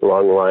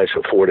along the lines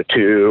of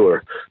 4-2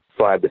 or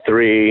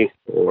 5-3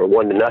 or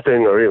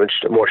 1-0 or even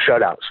more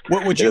shutouts.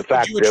 Would you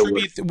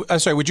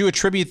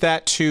attribute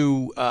that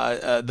to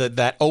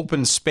that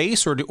open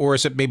space, or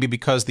is it maybe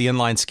because the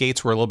inline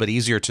skates were a little bit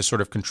easier to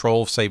sort of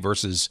control, say,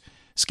 versus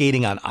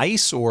skating on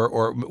ice,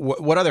 or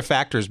what other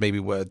factors maybe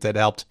that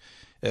helped?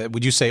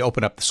 Would you say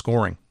open up the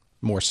scoring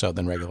more so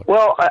than regular?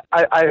 Well,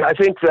 I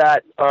think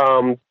that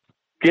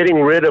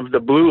getting rid of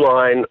the blue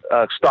line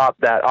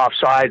stopped that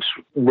offsides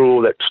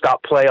rule that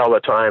stopped play all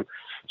the time.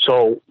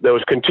 So there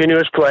was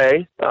continuous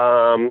play,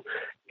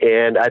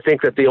 and I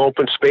think that the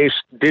open space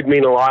did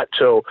mean a lot.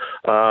 So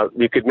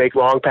you could make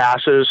long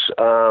passes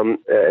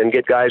and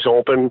get guys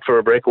open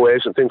for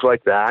breakaways and things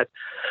like that.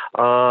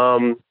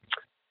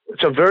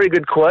 It's a very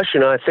good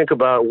question. I think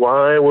about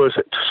why was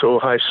it so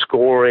high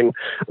scoring.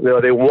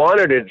 They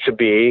wanted it to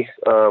be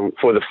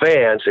for the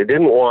fans. They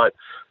didn't want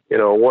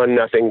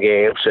 1-0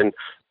 games, and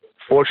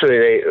fortunately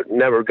they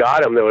never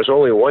got them. There was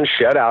only one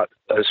shutout,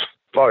 as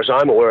far as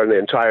I'm aware, in the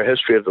entire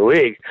history of the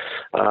league,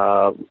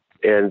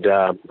 and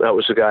that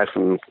was the guy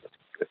from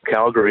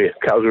Calgary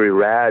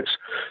Rads.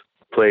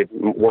 Played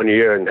 1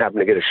 year and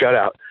happened to get a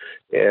shutout.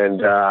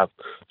 And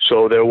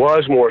so there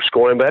was more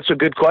scoring, but that's a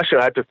good question.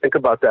 I have to think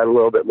about that a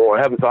little bit more.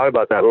 I haven't thought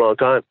about that in a long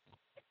time.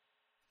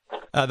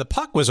 The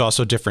puck was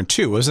also different,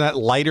 too. Wasn't that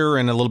lighter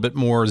and a little bit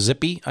more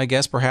zippy, I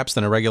guess, perhaps,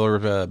 than a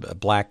regular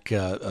black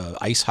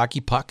ice hockey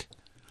puck?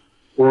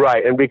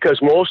 Right, and because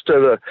most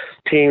of the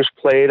teams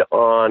played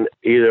on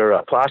either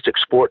a plastic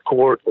sport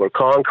court or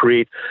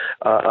concrete,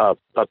 a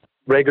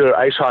regular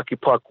ice hockey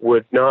puck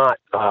would not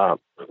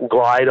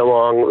glide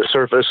along the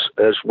surface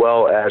as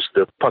well as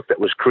the puck that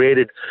was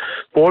created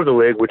for the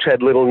league, which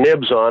had little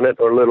nibs on it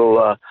or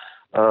little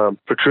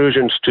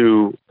protrusions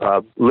to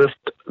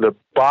lift the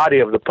body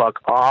of the puck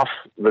off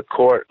the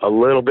court a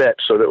little bit,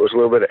 so there was a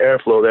little bit of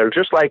airflow there,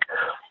 just like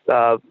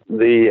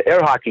the air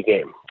hockey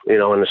game, in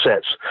a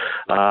sense,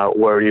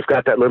 where you've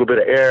got that little bit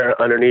of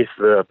air underneath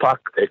the puck.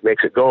 It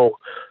makes it go,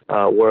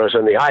 whereas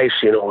on the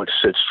ice,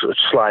 it's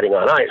sliding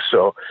on ice.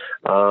 So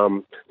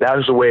that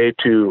was a way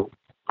to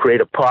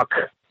create a puck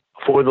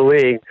for the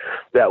league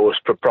that was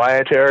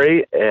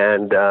proprietary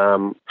and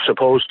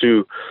supposed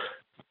to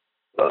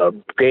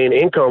gain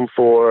income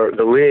for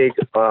the league,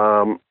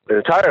 the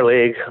entire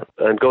league,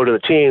 and go to the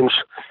teams.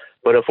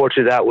 But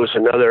unfortunately, that was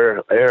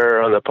another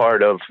error on the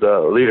part of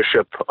the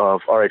leadership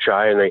of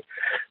RHI, and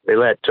they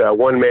let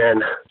one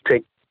man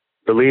take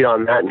the lead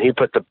on that, and he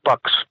put the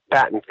puck's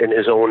patent in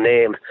his own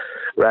name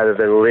rather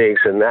than the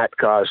league's, and that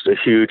caused a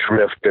huge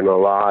rift and a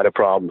lot of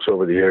problems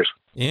over the years.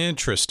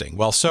 Interesting.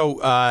 Well, so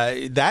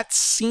that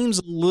seems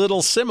a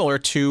little similar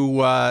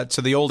to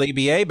the old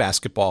ABA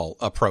basketball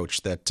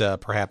approach that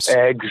perhaps...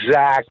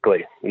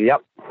 Exactly.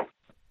 Yep.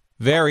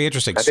 Very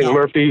interesting. I think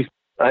Murphy...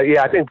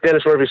 I think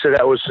Dennis Murphy said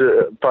that was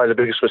probably the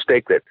biggest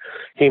mistake that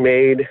he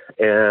made,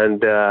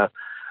 and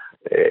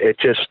it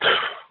just...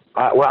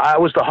 I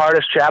was the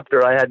hardest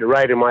chapter I had to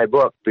write in my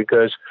book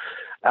because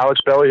Alex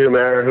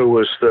Bellehumer, who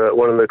was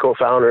one of the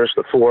co-founders,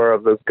 the four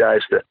of the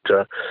guys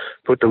that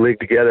put the league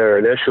together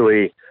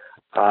initially,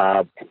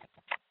 I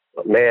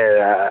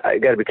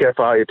got to be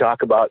careful how you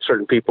talk about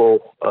certain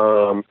people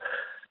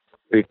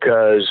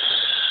because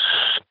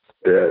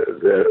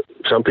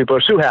some people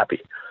are too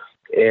happy.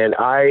 And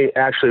I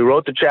actually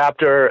wrote the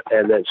chapter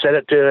and then sent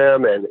it to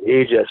him, and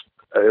he just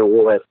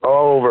went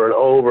over and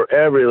over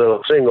every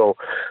little single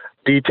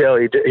detail.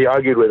 He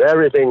argued with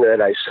everything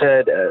that I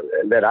said,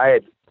 and that I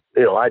had,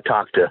 I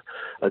talked to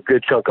a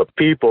good chunk of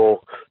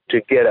people to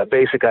get a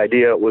basic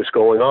idea of what was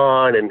going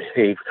on, and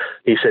he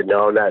said,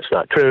 no, that's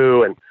not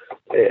true. And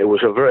it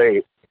was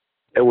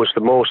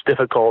the most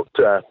difficult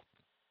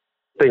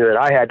thing that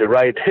I had to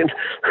write in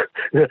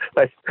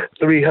a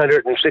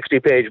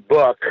 360-page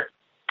book.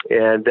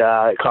 And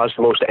it caused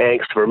the most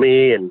angst for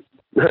me, and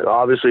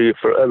obviously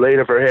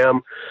later for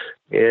him.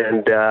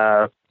 And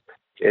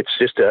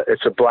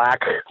it's a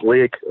black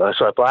league,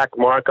 so a black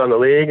mark on the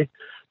league,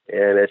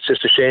 and it's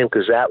just a shame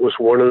because that was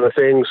one of the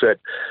things that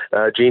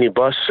Jeannie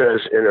Buss says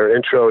in her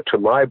intro to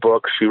my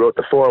book. She wrote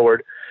the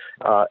foreword,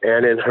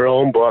 and in her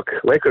own book,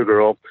 Laker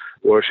Girl,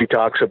 where she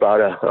talks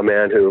about a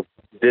man who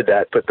did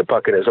that, put the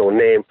puck in his own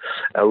name,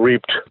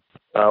 reaped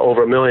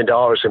over $1 million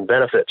in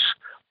benefits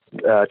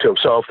to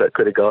himself that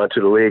could have gone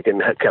to the league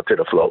and had kept it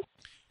afloat.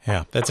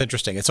 Yeah, that's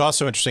interesting. It's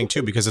also interesting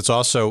too because it's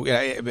also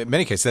in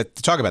many cases that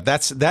to talk about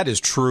that is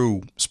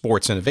true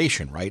sports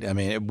innovation, right? I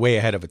mean, way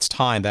ahead of its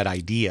time. That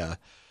idea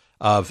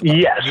of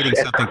creating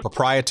something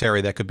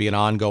proprietary that could be an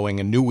ongoing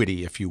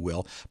annuity, if you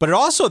will. But it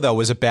also though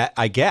was a bet,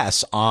 I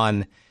guess,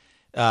 on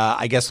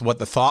what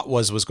the thought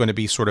was going to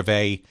be sort of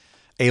a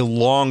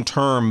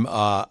long-term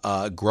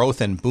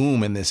growth and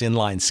boom in this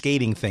inline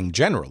skating thing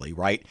generally,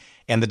 right?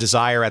 And the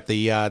desire at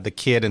the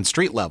kid and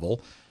street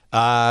level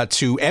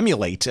to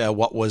emulate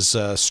what was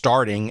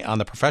starting on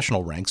the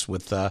professional ranks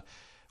with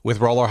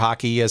roller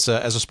hockey as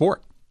a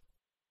sport.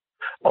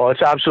 Oh,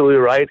 it's absolutely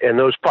right. And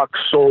those pucks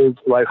sold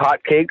like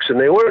hotcakes, and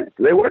they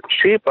weren't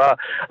cheap.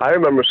 I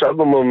remember some of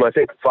them, I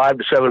think $5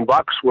 to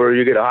 $7, where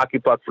you get a hockey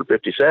puck for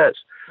 50 cents,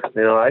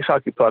 ice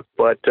hockey puck.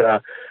 But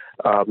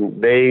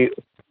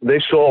they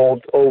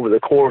sold over the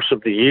course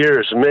of the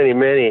years many,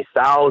 many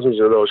thousands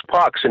of those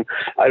pucks. And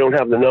I don't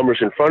have the numbers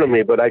in front of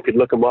me, but I could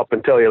look them up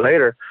and tell you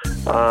later.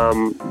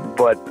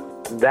 But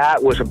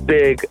that was a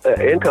big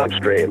income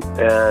stream,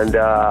 and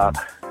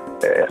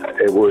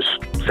it was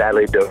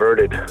sadly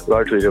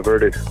largely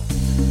diverted.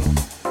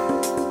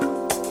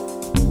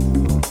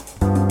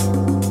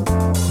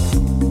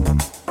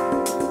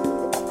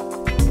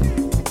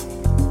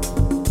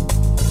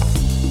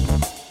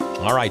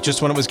 All right,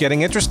 just when it was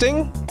getting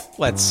interesting,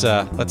 let's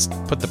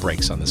put the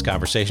brakes on this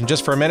conversation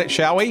just for a minute,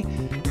 shall we?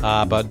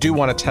 But do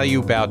want to tell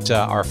you about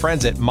our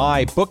friends at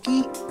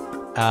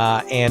MyBookie.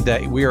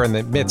 And we are in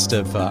the midst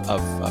of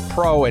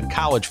pro and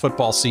college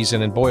football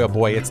season, and boy, oh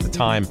boy, it's the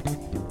time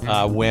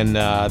when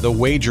the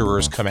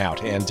wagerers come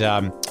out. And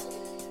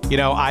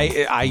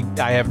I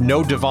have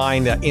no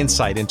divine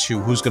insight into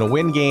who's going to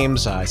win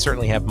games. I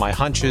certainly have my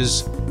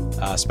hunches,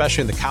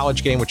 especially in the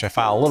college game, which I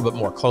follow a little bit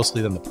more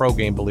closely than the pro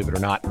game, believe it or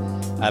not.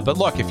 But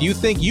look, if you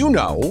think you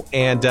know,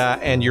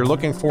 and you're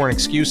looking for an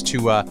excuse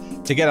to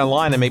get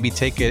online and maybe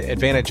take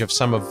advantage of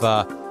some of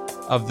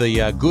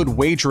the good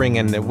wagering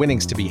and the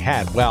winnings to be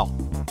had, well,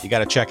 you got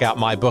to check out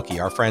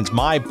MyBookie. Our friends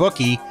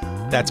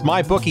MyBookie, that's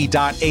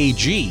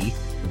mybookie.ag.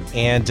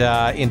 And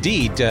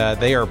indeed,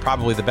 they are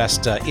probably the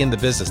best in the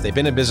business. They've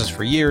been in business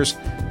for years.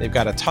 They've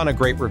got a ton of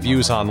great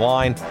reviews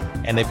online,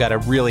 and they've got a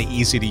really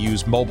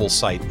easy-to-use mobile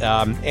site.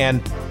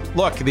 And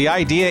look, the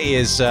idea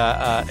is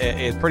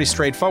pretty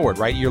straightforward,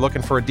 right? You're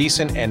looking for a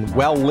decent and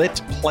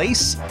well-lit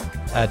place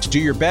to do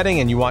your betting,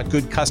 and you want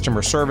good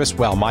customer service.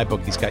 Well,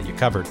 MyBookie's got you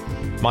covered.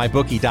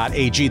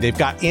 MyBookie.ag. They've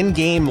got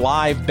in-game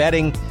live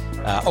betting,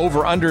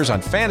 over-unders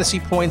on fantasy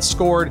points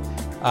scored,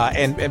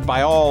 and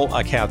by all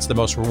accounts, the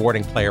most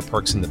rewarding player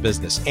perks in the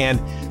business. And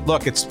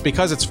look, it's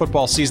because it's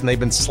football season, they've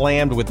been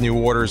slammed with new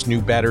orders,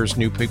 new bettors,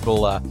 new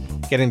people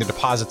getting the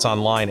deposits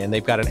online, and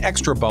they've got an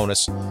extra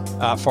bonus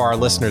for our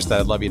listeners that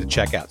I'd love you to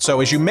check out. So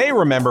as you may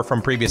remember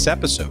from previous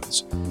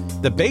episodes,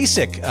 the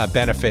basic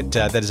benefit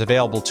that is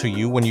available to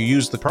you when you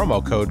use the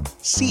promo code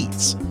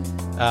SEATS,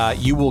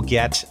 you will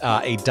get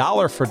a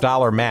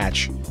dollar-for-dollar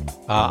match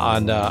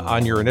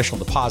on your initial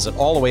deposit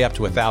all the way up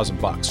to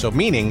 $1,000. So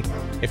meaning,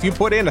 if you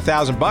put in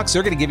 $1,000,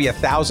 they're going to give you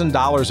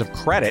 $1,000 of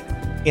credit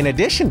in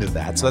addition to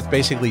that. So that's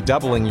basically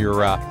doubling your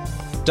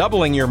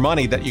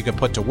money that you can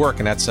put to work,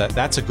 and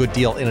that's a good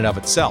deal in and of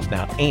itself.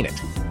 Now, ain't it?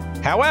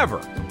 However,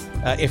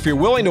 if you're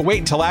willing to wait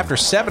until after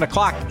 7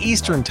 o'clock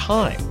Eastern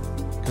time,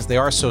 because they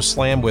are so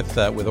slammed with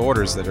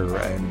orders that are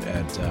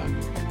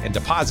and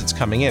deposits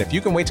coming in, if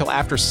you can wait till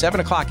after 7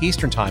 o'clock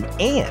Eastern time,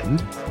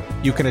 and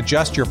you can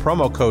adjust your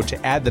promo code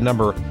to add the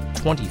number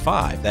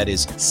 25, that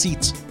is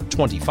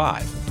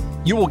SEATS25,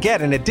 you will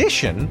get an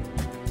addition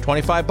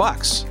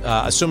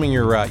 $25, assuming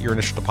your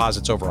initial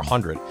deposit's over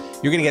 100.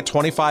 You're going to get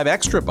 25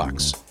 extra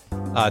bucks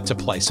to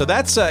play. So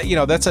that's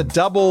a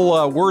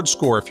double word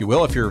score, if you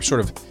will, if you're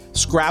sort of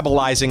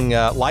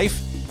Scrabbleizing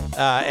life.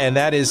 And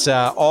that is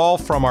all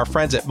from our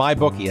friends at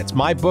MyBookie. It's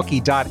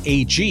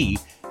mybookie.ag,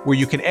 where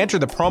you can enter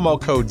the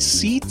promo code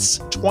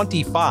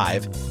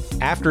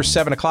SEATS25 after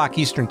 7 o'clock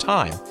Eastern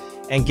time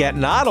and get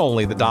not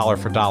only the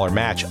dollar-for-dollar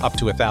match up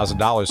to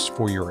 $1,000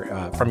 for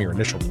from your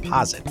initial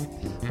deposit,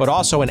 but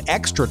also an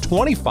extra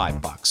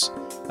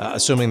 $25,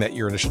 assuming that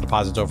your initial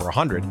deposit's over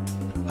 100,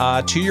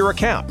 to your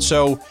account.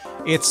 So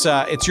it's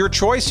your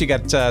choice. You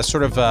got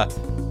sort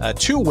of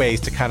two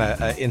ways to kind of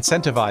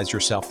incentivize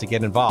yourself to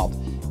get involved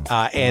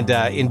and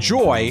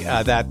enjoy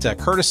that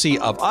courtesy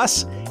of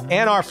us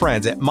and our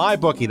friends at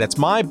MyBookie. That's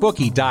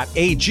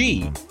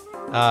mybookie.ag.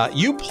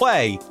 You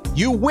play,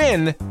 you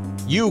win,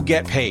 you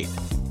get paid.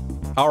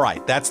 All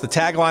right, that's the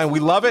tagline. We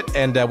love it,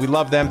 and we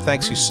love them.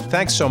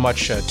 Thanks so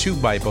much to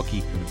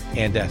MyBookie,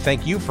 and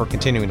thank you for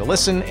continuing to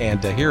listen.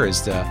 And here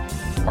is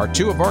part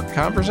 2 of our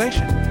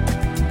conversation.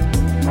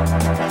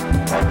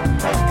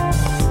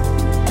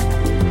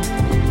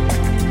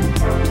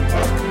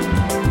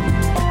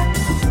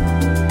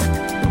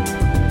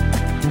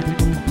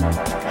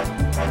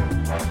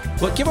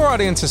 Well, give our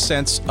audience a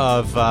sense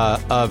of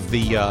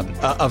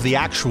the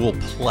actual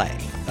play.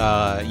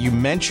 You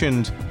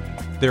mentioned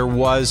there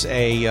was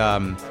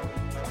an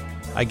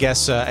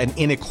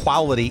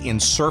inequality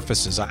in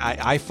surfaces.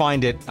 I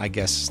find it, I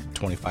guess,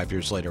 25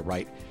 years later,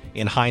 right,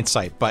 in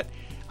hindsight, but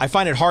I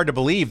find it hard to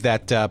believe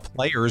that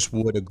players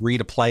would agree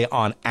to play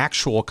on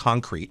actual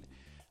concrete,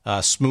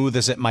 smooth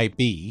as it might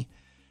be.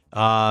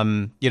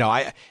 Certain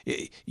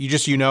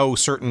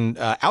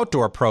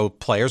outdoor pro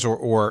players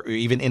or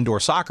even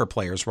indoor soccer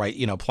players, right?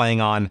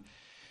 Playing on,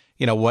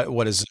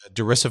 what is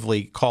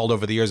derisively called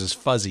over the years as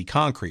fuzzy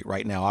concrete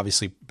right now.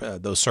 Obviously,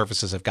 those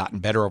surfaces have gotten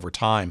better over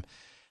time,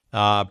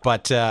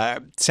 but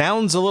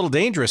sounds a little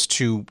dangerous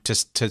to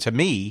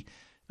me.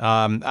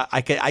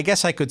 I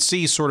guess I could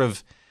see sort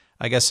of,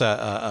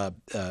 a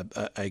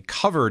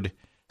covered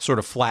sort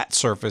of flat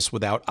surface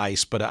without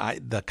ice, but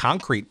the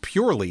concrete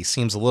purely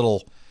seems a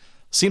little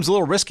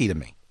risky to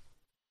me.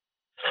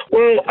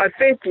 Well, I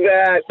think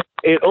that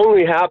it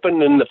only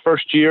happened in the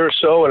first year or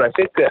so, and I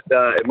think that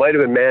it might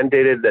have been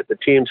mandated that the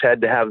teams had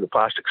to have the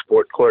plastic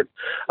sport court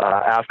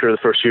after the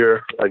first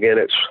year. Again,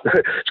 it's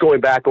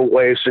going back a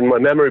ways in my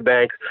memory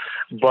bank,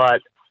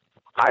 but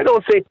I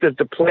don't think that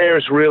the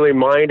players really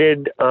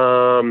minded.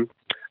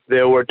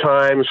 There were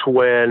times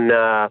when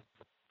they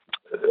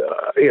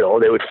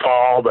would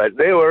fall, but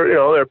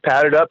they're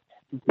padded up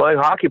by a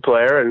hockey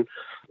player, and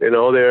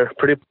they're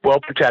pretty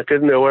well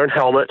protected, and they're wearing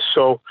helmets.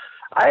 So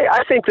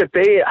I think that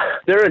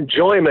their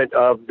enjoyment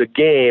of the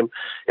game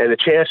and the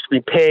chance to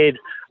be paid,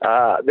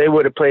 they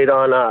would have played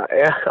on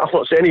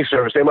almost any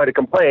surface. They might have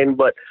complained,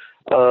 but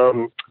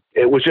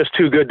it was just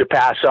too good to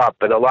pass up.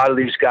 And a lot of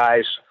these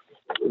guys,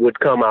 would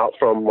come out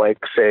from, like,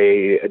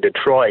 say,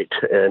 Detroit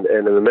and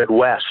in the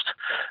Midwest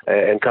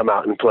and come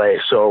out and play.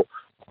 So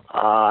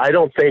I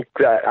don't think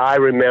that I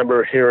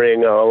remember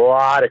hearing a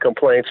lot of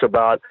complaints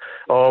about,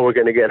 oh, we're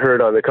going to get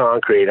hurt on the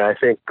concrete. I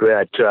think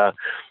that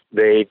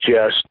they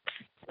just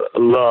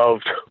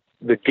loved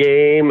the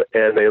game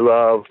and they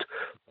loved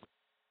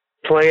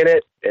playing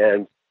it,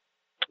 and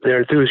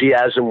their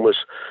enthusiasm was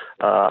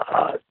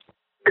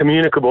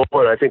communicable,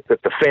 and I think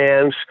that the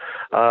fans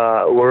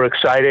were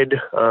excited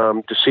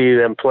to see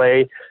them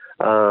play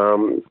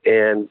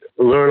and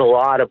learn a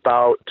lot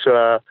about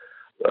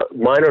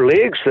minor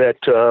leagues that,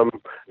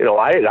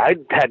 I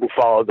hadn't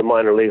followed the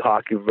minor league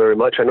hockey very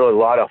much. I know a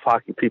lot of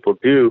hockey people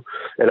do,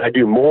 and I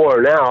do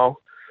more now.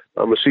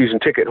 I'm a season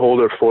ticket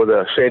holder for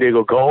the San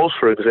Diego Gulls,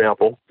 for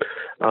example,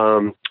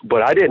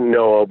 but I didn't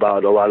know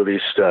about a lot of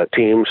these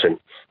teams and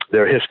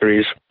their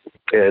histories.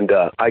 And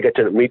I get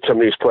to meet some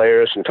of these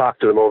players and talk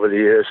to them over the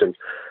years, and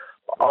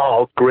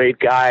all great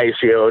guys.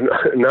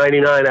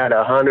 99 out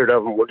of 100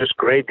 of them were just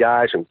great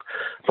guys and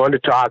fun to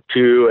talk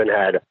to, and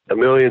had a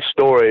million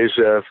stories.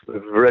 If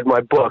you've read my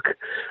book,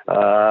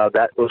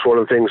 that was one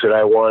of the things that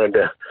I wanted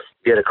to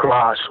get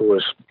across,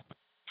 was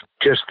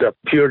just the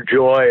pure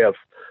joy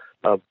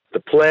of the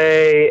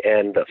play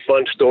and the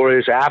fun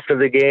stories after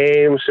the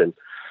games. And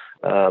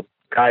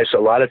guys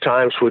a lot of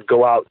times would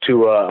go out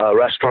to a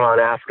restaurant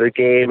after the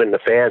game, and the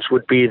fans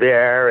would be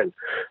there, and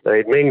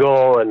they'd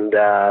mingle, and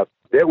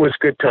it was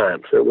good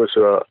times. It was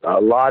a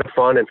lot of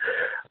fun, and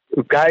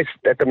guys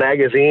at the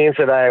magazines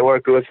that I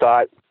worked with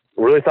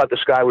really thought the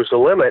sky was the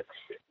limit,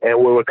 and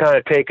we were kind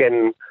of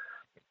taken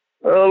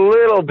a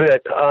little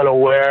bit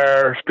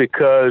unawares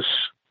because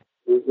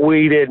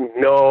we didn't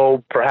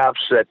know perhaps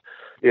that,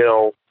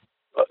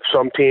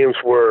 some teams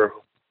were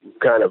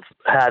kind of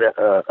had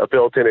a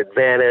built-in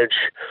advantage,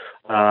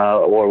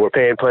 or were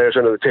paying players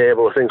under the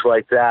table or things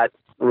like that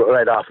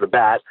right off the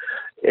bat.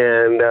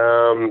 And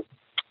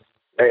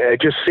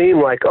it just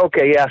seemed like,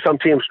 okay, yeah, some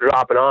teams were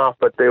dropping off,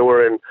 but they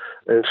were in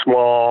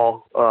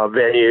small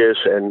venues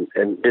and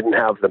didn't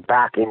have the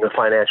backing, the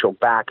financial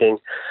backing.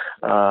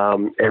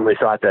 And we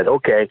thought that,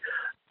 okay,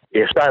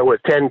 you start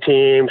with 10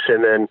 teams,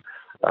 and then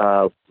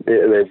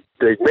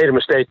they made a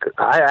mistake.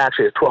 I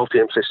actually had 12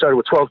 teams. They started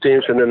with 12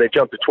 teams, and then they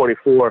jumped to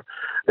 24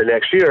 the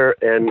next year.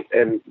 And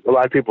a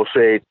lot of people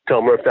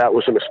tell Murph that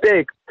was a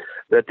mistake,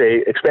 that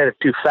they expanded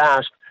too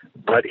fast.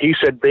 But he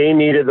said they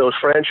needed those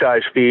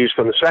franchise fees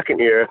from the second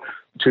year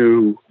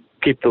to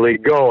keep the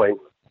league going.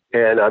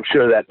 And I'm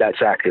sure that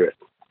that's accurate.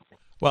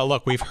 Well,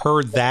 look, we've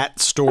heard that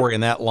story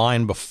and that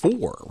line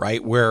before,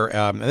 right? Where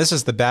and this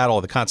is the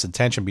battle, the constant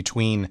tension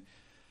between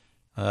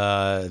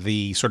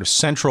the sort of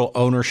central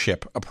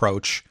ownership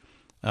approach,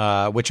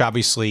 which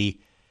obviously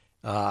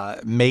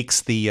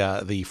makes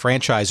the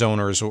franchise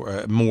owners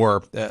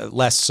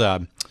less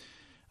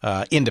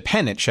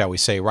independent, shall we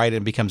say, right?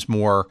 It becomes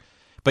more,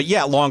 but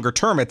yeah, longer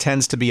term, it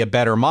tends to be a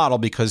better model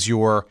because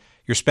you're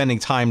spending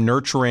time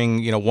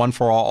nurturing, one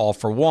for all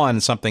for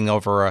one, something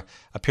over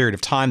a period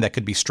of time that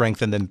could be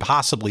strengthened and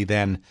possibly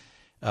then,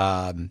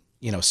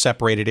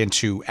 separated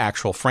into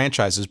actual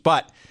franchises.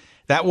 But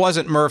that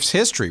wasn't Murph's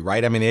history,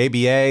 right? I mean, the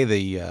ABA,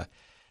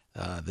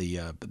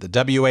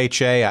 the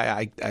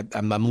WHA.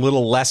 I'm a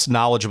little less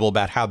knowledgeable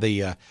about how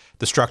the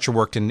structure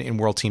worked in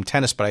World Team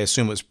Tennis, but I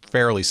assume it was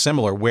fairly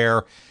similar,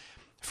 where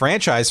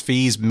franchise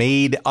fees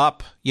made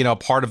up,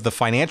 part of the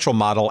financial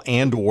model,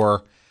 and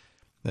or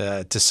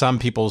to some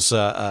people's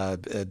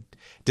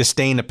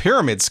disdain, a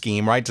pyramid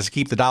scheme, right, to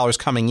keep the dollars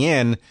coming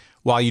in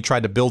while you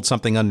tried to build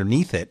something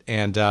underneath it.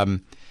 And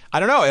I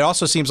don't know. It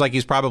also seems like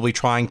he's probably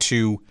trying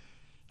to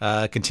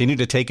continue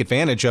to take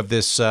advantage of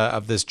this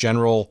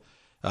general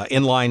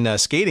inline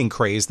skating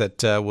craze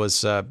that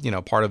was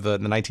part of the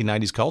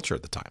 1990s culture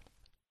at the time.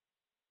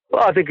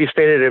 Well, I think you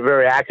stated it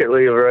very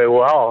accurately and very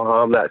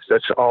well.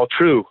 That's all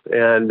true,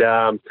 and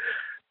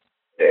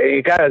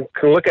you got to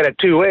look at it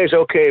two ways.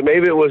 Okay,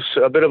 maybe it was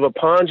a bit of a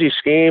Ponzi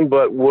scheme,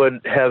 but would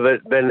have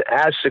it been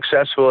as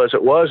successful as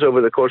it was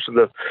over the course of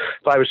the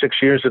 5 or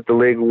 6 years that the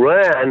league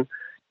ran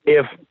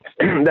if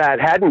that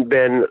hadn't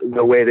been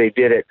the way they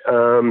did it?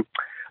 I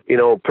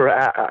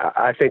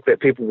think that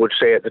people would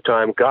say at the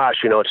time,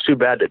 gosh, it's too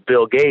bad that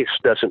Bill Gates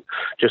doesn't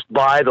just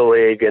buy the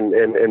league and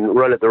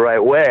run it the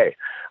right way.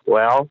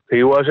 Well,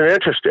 he wasn't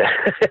interested,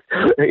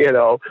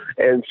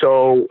 and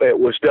so it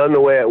was done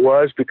the way it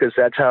was because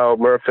that's how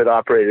Murph had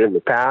operated in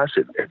the past.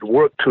 It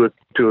worked to a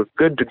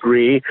good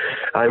degree.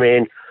 I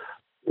mean,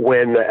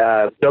 when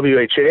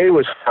WHA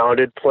was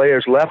founded,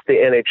 players left the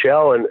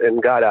NHL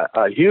and got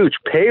a huge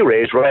pay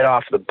raise right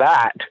off the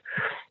bat,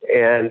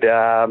 and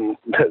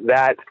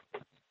that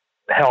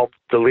helped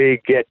the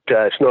league get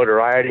its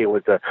notoriety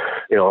with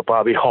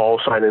Bobby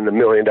Hull signing the $1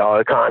 million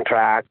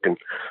contract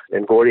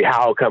and Gordie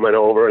Howe coming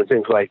over and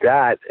things like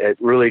that. It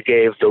really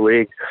gave the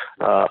league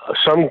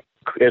some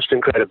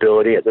instant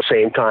credibility at the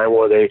same time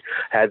where they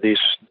had these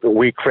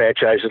weak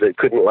franchises that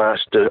couldn't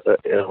last a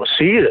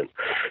season.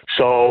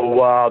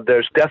 So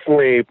there's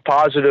definitely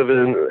positive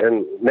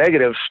and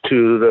negatives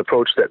to the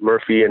approach that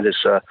Murphy and his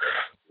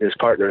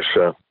partners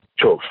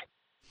chose.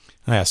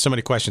 Yeah, so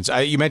many questions.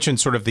 You mentioned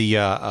sort of the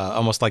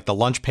almost like the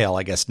lunch pail,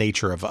 I guess,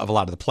 nature of a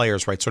lot of the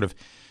players, right? Sort of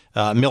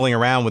milling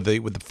around with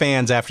the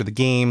fans after the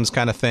games,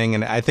 kind of thing.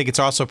 And I think it's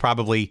also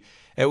probably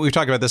we've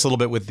talked about this a little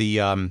bit with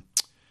the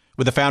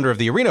founder of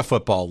the Arena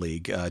Football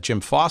League,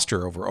 Jim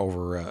Foster,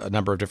 over a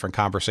number of different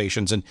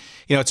conversations. And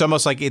it's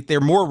almost like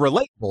they're more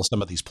relatable,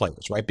 some of these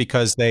players, right?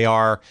 Because they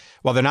are,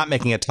 while they're not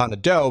making a ton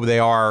of dough, they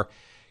are,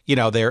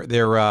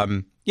 they're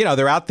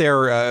out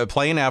there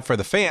playing out for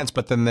the fans,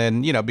 but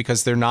then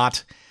because they're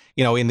not,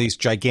 in these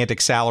gigantic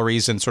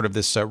salaries and sort of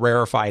this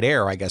rarefied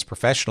air, I guess,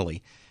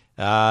 professionally,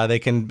 they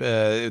can.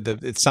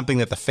 It's something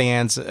that the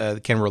fans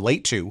can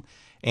relate to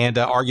and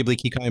arguably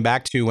keep coming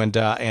back to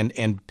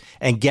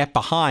and get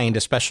behind,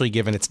 especially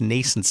given its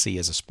nascency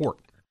as a sport.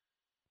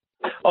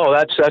 Oh,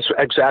 that's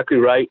exactly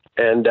right.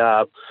 And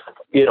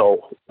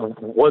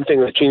one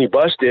thing that Jeannie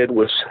Buss did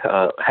was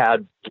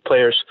had the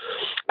players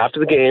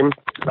after the game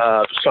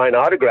sign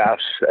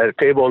autographs at a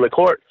table in the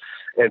court,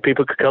 and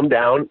people could come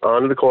down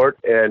onto the court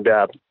and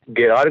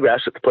get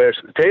autographs at the players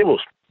at the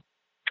tables.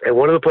 And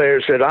one of the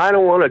players said, "I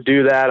don't want to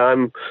do that.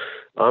 I'm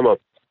a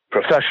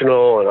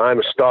professional and I'm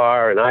a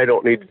star and I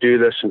don't need to do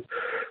this." And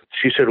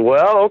she said,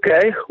 "Well,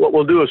 okay, what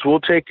we'll do is we'll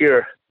take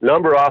your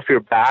number off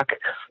your back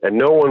and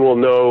no one will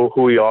know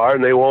who you are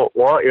and they won't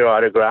want your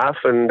autograph,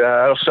 and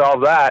I'll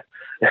solve that."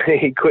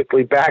 He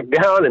quickly backed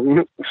down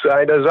and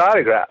signed his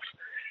autographs.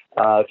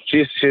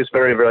 She's a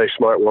very, very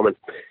smart woman.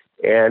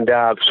 And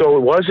so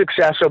it was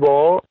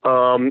accessible.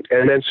 And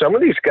then some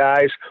of these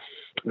guys,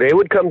 they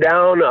would come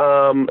down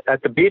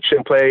at the beach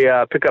and play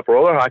pickup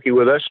roller hockey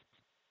with us.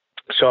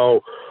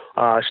 So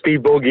Steve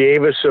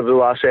Bogievis of the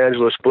Los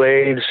Angeles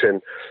Blades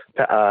and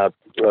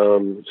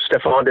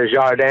Stephane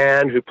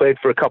Desjardins, who played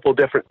for a couple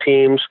different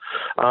teams,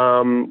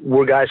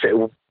 were guys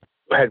that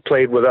had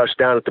played with us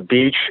down at the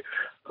beach.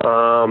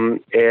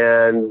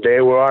 And they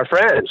were our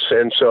friends.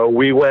 And so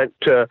we went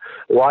to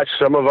watch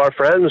some of our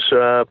friends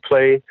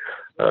play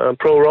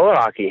pro roller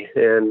hockey,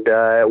 and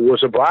it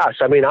was a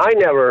blast. I mean, I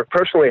never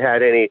personally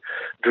had any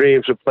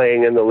dreams of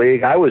playing in the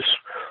league. I was,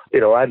 I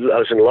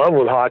was in love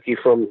with hockey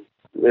from,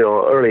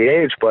 early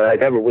age, but I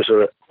never was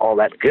all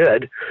that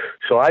good.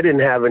 So I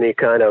didn't have any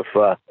kind of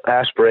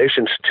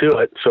aspirations to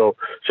it. So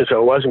since I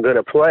wasn't going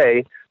to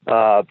play,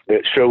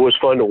 it sure was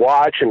fun to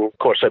watch. And of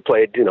course I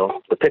played,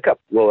 the pickup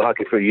roller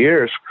hockey for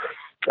years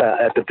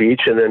at the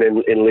beach and then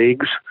in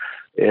leagues.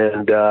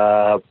 And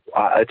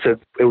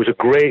it was a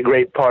great,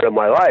 great part of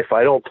my life.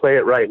 I don't play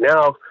it right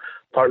now,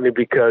 partly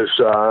because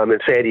I'm in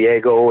San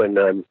Diego and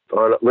I'm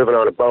living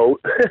on a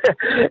boat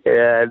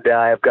and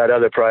I've got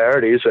other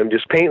priorities. I'm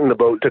just painting the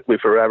boat. It took me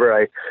forever.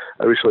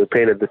 I recently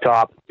painted the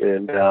top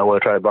and I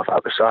want to try to buff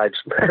out the sides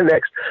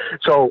next.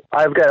 So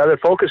I've got other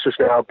focuses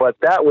now, but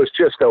that was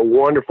just a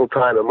wonderful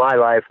time in my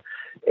life.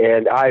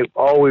 And I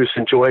always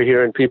enjoy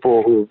hearing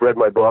people who've read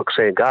my book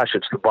saying, "Gosh,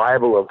 it's the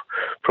Bible of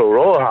pro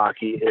roller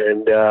hockey."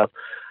 And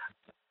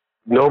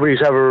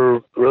nobody's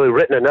ever really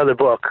written another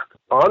book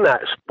on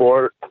that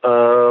sport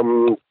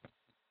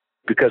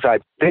because I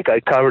think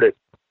I covered it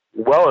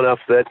well enough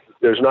that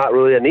there's not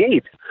really a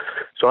need.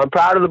 So I'm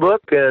proud of the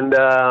book, and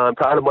I'm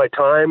proud of my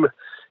time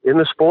in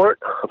the sport.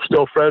 I'm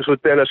still friends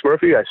with Dennis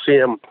Murphy. I see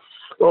him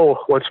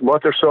once a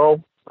month or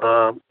so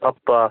up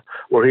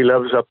where he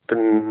lives up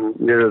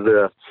near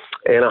the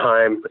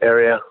Anaheim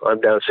area.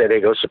 I'm down in San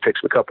Diego, so it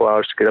takes me a couple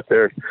hours to get up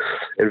there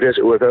and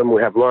visit with him.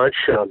 We have lunch.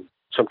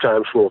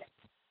 Sometimes we'll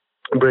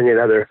bring in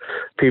other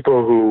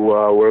people who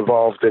were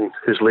involved in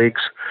his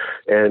leagues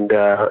and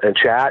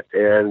chat.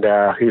 And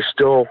he's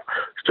still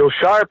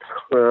sharp.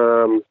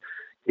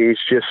 He's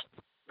just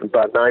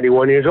about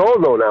 91 years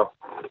old though now.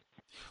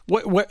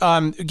 What?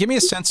 Give me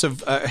a sense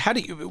of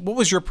what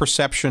was your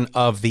perception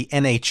of the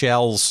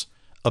NHL's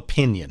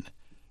opinion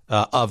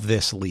of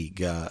this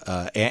league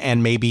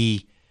and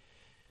maybe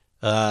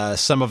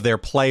some of their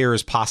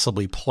players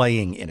possibly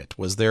playing in it?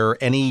 Was there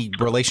any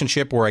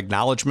relationship or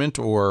acknowledgement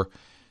or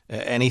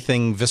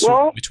anything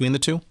visceral between the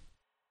two?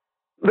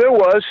 There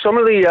was. Some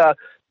of the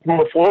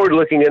more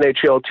forward-looking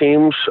NHL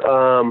teams,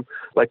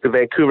 like the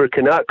Vancouver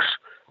Canucks,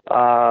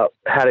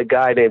 had a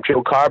guy named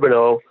Joe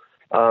Carbonneau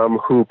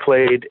who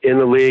played in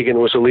the league and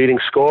was a leading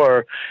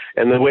scorer.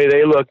 And the way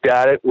they looked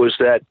at it was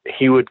that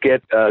he would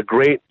get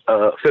great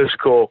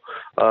physical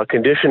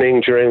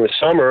conditioning during the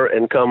summer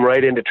and come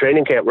right into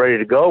training camp ready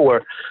to go,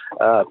 where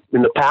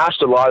in the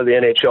past, a lot of the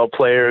NHL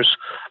players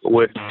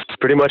would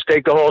pretty much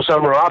take the whole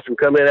summer off and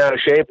come in out of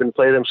shape and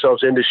play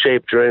themselves into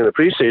shape during the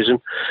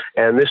preseason.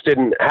 And this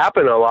didn't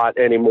happen a lot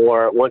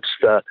anymore once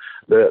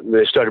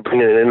they started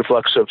bringing an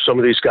influx of some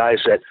of these guys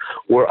that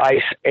were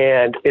ice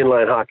and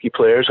inline hockey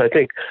players. I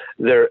think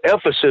their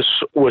emphasis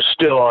was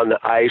still on the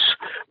ice,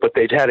 but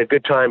they'd had a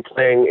good time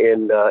playing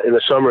in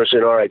the summers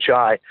in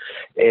RHI.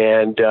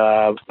 And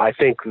I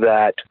think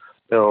that,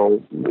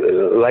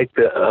 like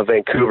the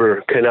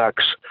Vancouver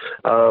Canucks,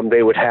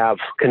 they would have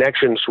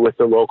connections with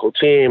the local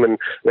team. And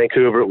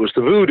Vancouver, it was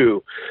the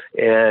Voodoo.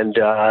 And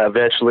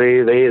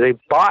eventually they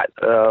bought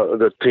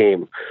the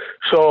team.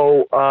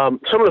 So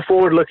some of the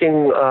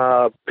forward-looking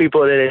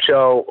people at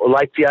NHL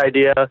liked the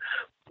idea.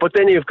 but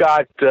then you've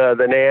got the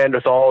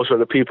Neanderthals, or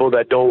the people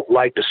that don't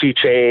like to see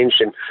change,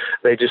 and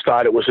they just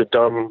thought it was a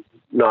dumb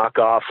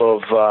knockoff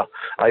of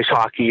ice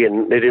hockey,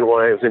 and they didn't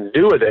want anything to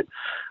do with it.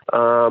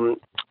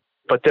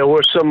 But there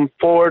were some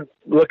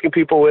forward-looking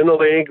people in the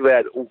league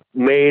that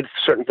made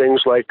certain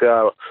things like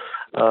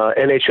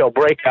NHL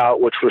Breakout,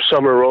 which were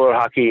summer roller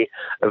hockey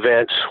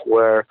events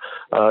where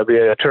it'd be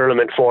a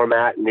tournament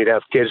format, and you'd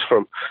have kids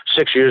from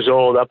 6 years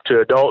old up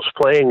to adults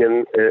playing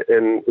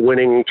and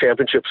winning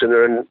championships in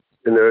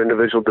their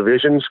individual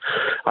divisions.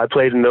 I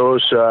played in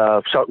those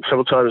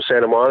several times in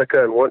Santa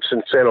Monica and once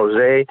in San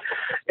Jose,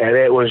 and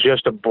it was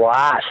just a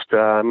blast.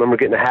 I remember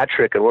getting a hat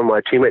trick and one of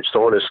my teammates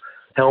throwing his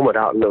helmet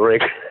out in the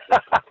rink.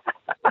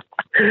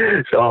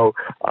 So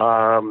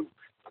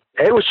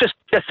it was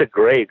just a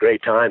great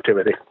time,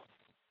 Timothy.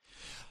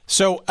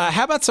 So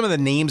how about some of the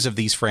names of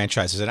these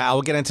franchises? And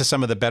I'll get into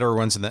some of the better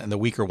ones and the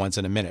weaker ones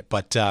in a minute.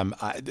 But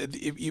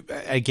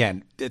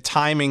again, the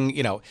timing,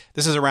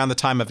 this is around the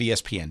time of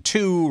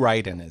ESPN2,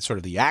 right? And it's sort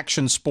of the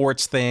action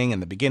sports thing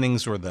and the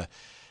beginnings, or the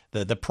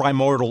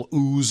primordial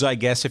ooze, I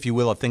guess, if you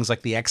will, of things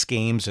like the X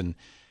Games and,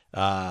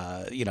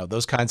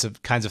 those kinds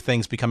of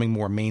things becoming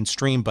more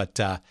mainstream. But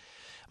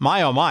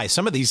my, oh my,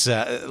 some of these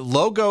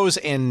logos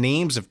and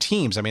names of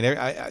teams. I mean,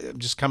 I'm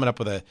just coming up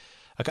with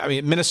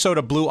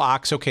Minnesota Blue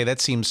Ox. Okay,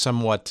 that seems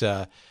somewhat,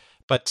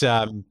 but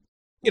the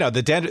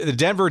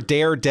Denver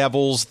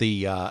Daredevils,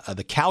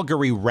 the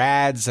Calgary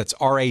Rads. That's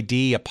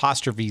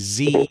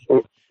RAD''Z.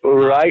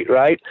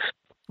 Right.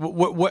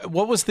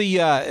 What was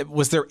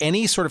was there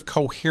any sort of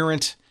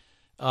coherent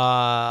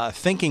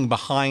thinking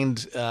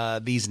behind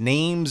these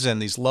names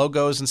and these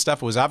logos and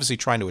stuff? It was obviously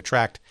trying to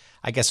attract,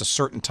 I guess, a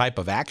certain type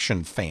of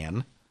action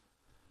fan.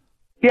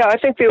 Yeah, I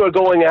think they were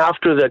going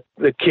after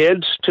the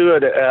kids to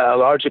a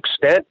large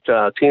extent,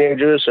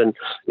 teenagers and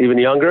even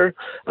younger,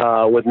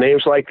 with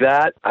names like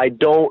that. I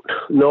don't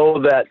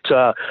know that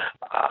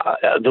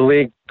the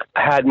league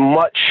had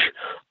much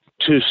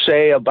to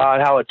say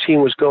about how a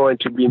team was going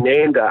to be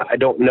named. I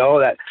don't know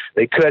that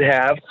they could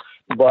have,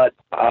 but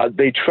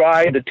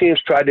the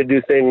teams tried to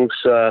do things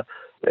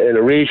in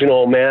a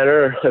regional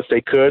manner if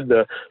they could.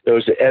 There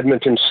was the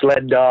Edmonton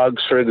Sled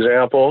Dogs, for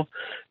example,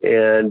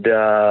 and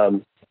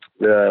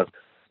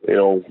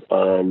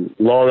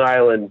Long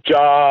Island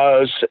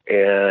Jaws,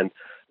 and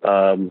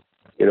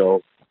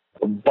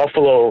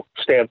Buffalo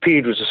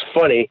Stampede, which is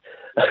funny.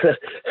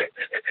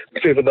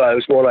 People thought it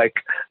was more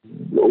like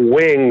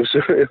Wings.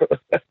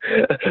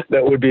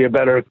 That would be a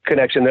better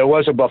connection. There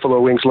was a Buffalo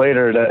Wings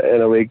later in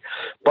the league,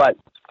 but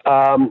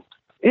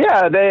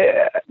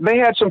they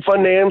had some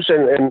fun names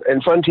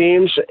and fun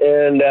teams,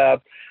 and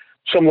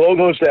some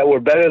logos that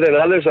were better than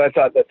others. I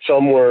thought that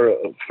some were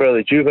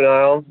fairly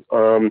juvenile.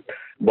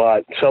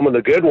 But some of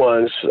the good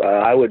ones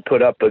I would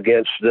put up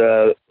against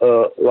a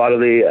lot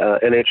of the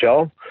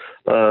NHL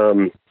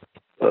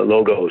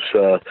logos.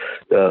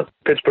 The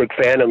Pittsburgh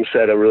Phantoms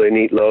had a really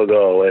neat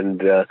logo, and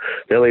the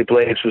LA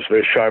Blades was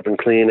very sharp and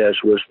clean, as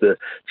was the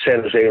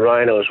San Jose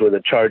Rhinos with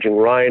a charging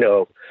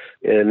rhino.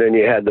 And then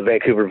you had the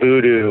Vancouver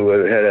Voodoo,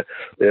 it had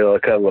a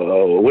kind of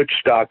a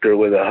witch doctor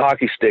with a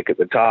hockey stick at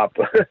the top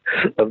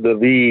of the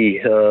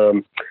V.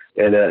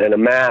 And a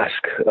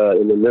mask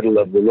in the middle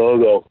of the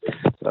logo,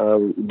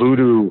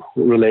 voodoo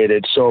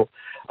related. So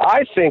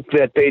I think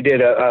that they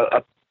did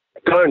a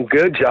darn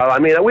good job. I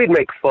mean, we'd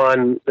make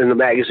fun in the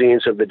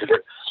magazines of the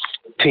different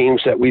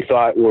teams that we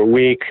thought were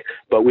weak,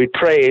 but we'd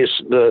praise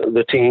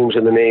the teams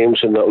and the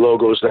names and the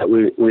logos that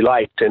we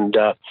liked. And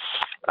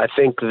I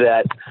think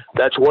that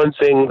that's one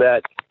thing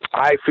that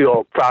I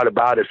feel proud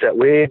about, is that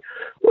we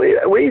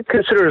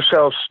consider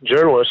ourselves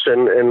journalists,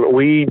 and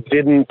we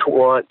didn't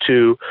want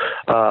to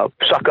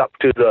suck up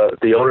to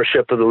the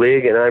ownership of the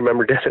league. And I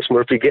remember Dennis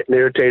Murphy getting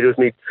irritated with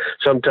me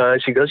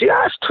sometimes. He goes,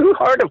 "Yeah, it's too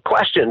hard of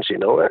questions,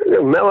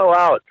 mellow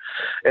out."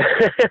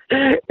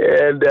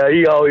 And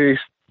he always,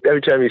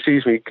 every time he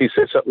sees me, he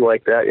says something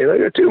like that.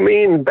 You're too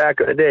mean back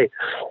in the day.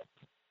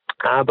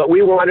 But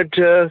we wanted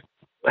to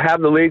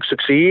have the league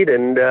succeed,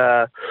 and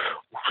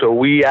so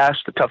we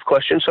asked the tough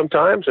questions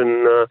sometimes,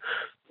 and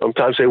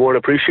sometimes they weren't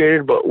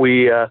appreciated, but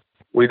we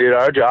did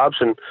our jobs.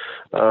 And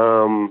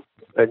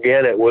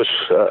again, it was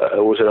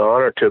an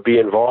honor to be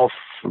involved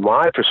from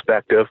my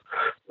perspective.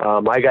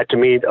 I got to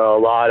meet a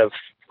lot of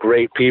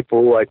great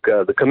people, like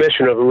the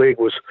commissioner of the league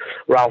was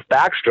Ralph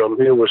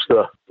Backstrom. He was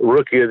the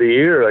rookie of the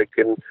year, like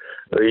in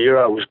the year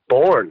I was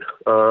born.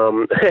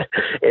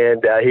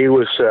 And he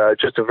was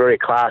just a very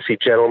classy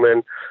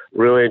gentleman.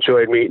 Really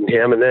enjoyed meeting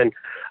him. And then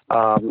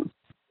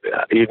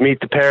you'd meet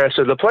the parents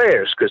of the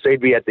players, because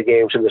they'd be at the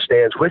games in the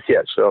stands with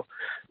you. So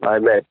I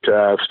met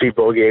Steve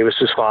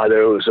Bogavis'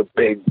 father, who was a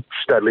big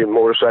Studley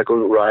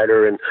motorcycle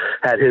rider and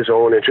had his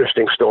own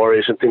interesting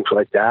stories and things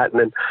like that. And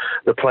then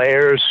the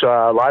players,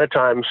 a lot of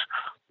times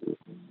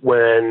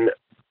when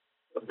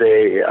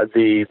there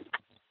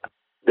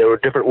were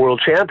different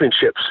world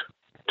championships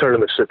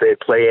tournaments that they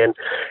play in,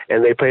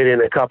 and they played in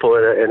a couple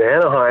in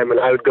Anaheim, and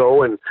I would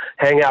go and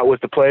hang out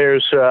with the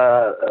players,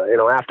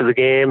 after the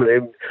game, and they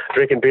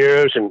drinking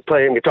beers and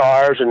playing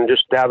guitars and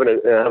just having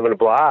a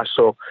blast.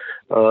 So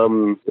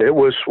it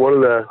was one of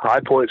the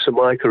high points of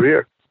my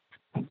career.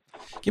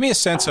 Give me a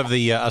sense of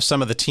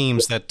some of the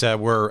teams that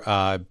were,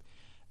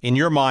 in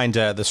your mind,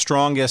 the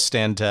strongest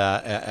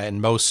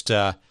and most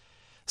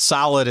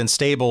solid and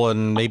stable,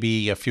 and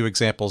maybe a few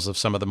examples of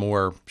some of the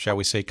more, shall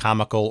we say,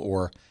 comical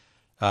or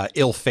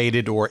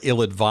ill-fated or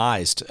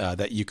ill-advised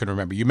that you can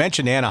remember. You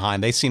mentioned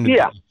Anaheim. They seem to be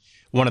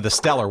one of the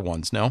stellar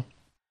ones, no?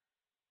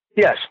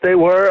 Yes, they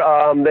were.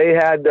 They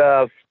had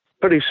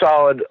pretty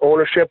solid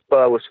ownership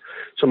with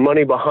some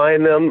money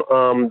behind them.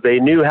 They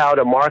knew how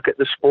to market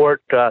the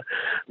sport.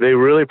 They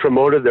really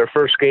promoted their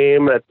first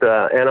game at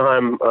the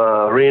Anaheim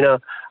Arena,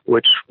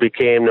 which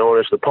became known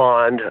as the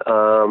Pond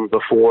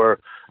before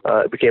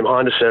it became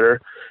Honda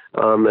Center.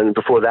 And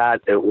before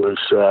that, it was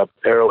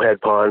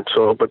Arrowhead Pond.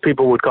 But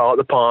people would call it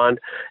the Pond,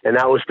 and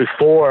that was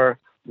before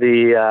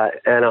the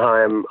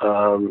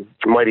Anaheim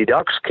Mighty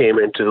Ducks came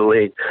into the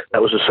league.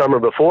 That was the summer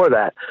before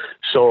that.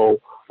 So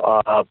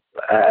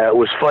it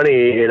was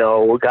funny,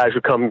 guys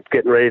would come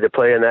getting ready to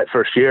play in that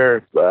first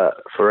year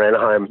for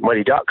Anaheim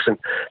Mighty Ducks, and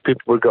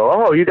people would go,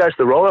 "Oh, you guys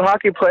the roller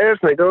hockey players?"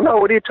 And they go, "No,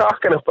 what are you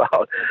talking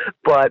about?"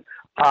 But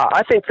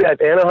I think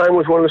that Anaheim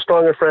was one of the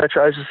stronger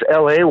franchises.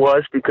 LA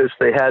was, because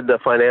they had the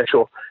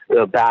financial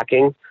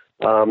backing.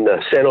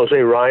 The San Jose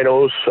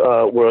Rhinos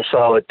were a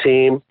solid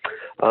team.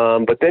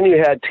 But then you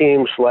had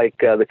teams like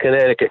the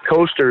Connecticut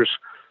Coasters,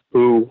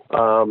 who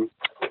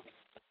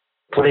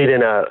played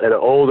in an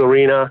old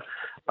arena,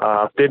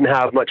 didn't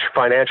have much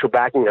financial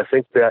backing. I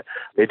think that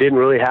they didn't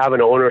really have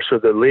an owner, so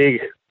the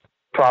league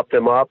propped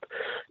them up,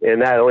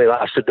 and that only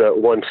lasted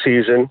one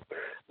season.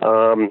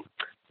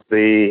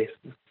 The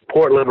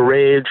Portland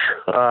Rage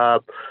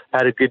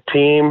had a good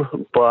team,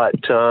 but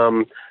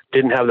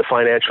didn't have the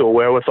financial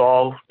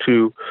wherewithal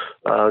to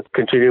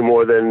continue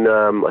more than,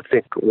 I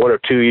think, 1 or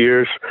 2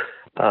 years.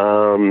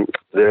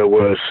 There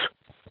was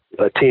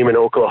a team in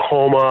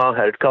Oklahoma,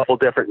 had a couple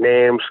different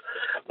names.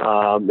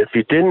 If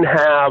you didn't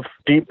have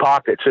deep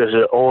pockets as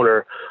an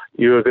owner,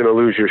 you were going to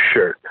lose your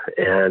shirt.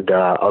 And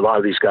a lot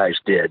of these guys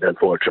did,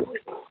 unfortunately.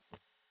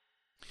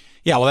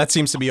 Yeah, well, that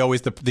seems to be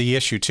always the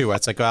issue too.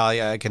 It's like, well,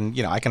 I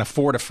can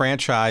afford a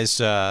franchise,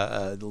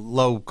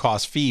 low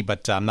cost fee,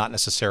 but I'm not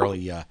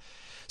necessarily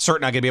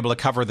certain I'm going to be able to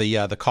cover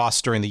the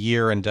costs during the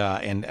year, and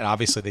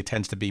obviously they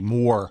tend to be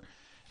more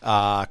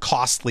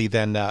costly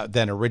than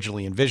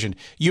originally envisioned.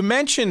 You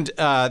mentioned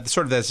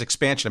sort of this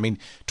expansion. I mean,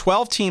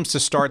 12 teams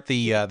to start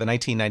the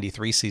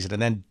 1993 season,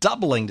 and then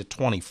doubling to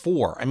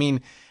 24. I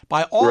mean,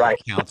 by all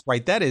accounts,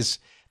 right? That is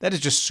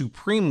just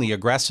supremely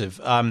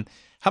aggressive.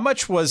 How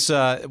much was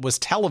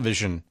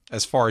television,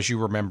 as far as you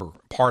remember,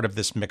 part of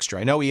this mixture?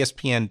 I know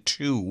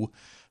ESPN2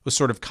 was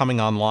sort of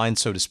coming online,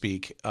 so to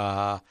speak,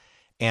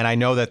 and I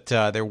know that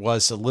there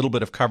was a little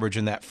bit of coverage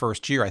in that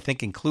first year, I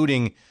think,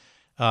 including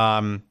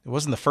it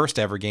wasn't the first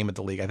ever game at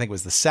the league. I think it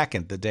was the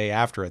second, the day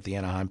after at the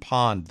Anaheim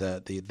Pond,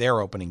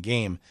 their opening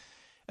game.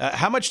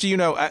 How much do you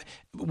know?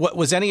 What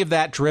was any of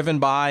that driven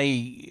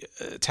by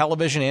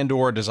television and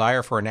or a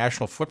desire for a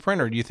national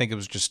footprint, or do you think it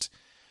was just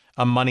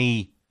a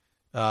money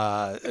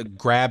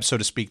grab, so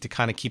to speak, to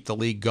kind of keep the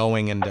league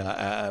going and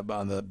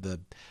on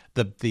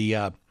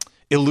the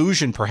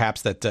illusion,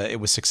 perhaps, that it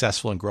was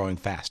successful and growing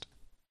fast?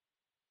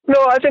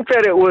 No, I think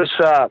that it was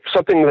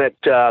something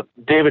that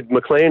David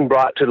McLean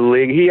brought to the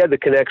league. He had the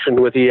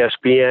connection with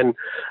ESPN,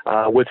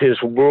 with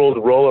his World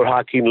Roller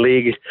Hockey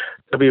League,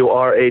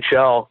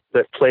 WRHL,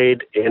 that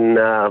played in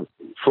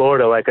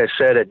Florida, like I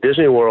said, at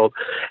Disney World.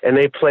 And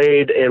they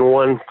played in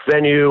one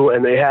venue,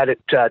 and they had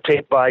it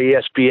taped by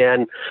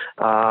ESPN.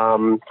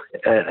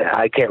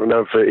 I can't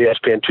remember if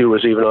ESPN2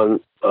 was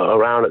even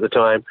around at the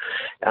time.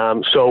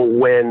 So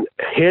when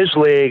his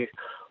league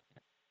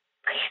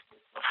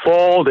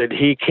folded,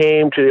 he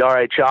came to the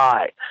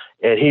RHI,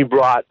 and he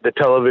brought the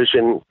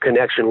television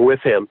connection with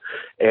him.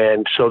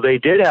 And so they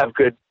did have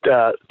good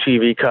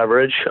TV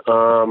coverage.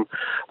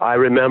 I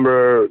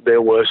remember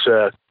there was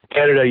a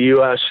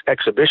Canada-U.S.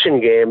 exhibition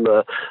game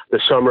the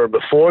summer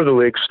before the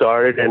league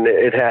started, and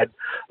it had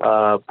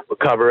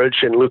coverage,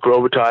 and Luc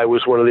Robitaille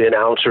was one of the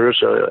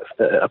announcers,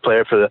 a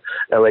player for the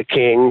LA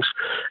Kings.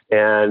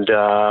 And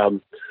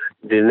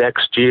the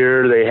next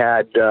year, they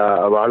had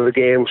a lot of the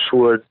games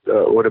would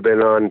have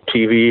been on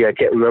TV. I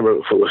can't remember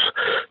if it was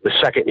the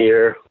second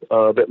year,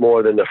 a bit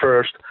more than the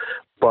first,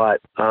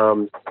 but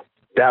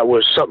that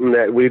was something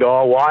that we'd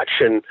all watch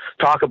and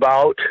talk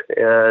about.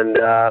 And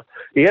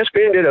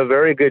ESPN did a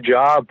very good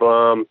job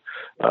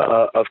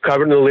of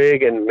covering the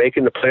league and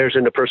making the players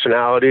into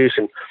personalities.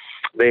 And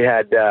they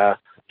had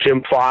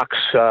Jim Fox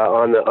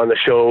on the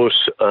shows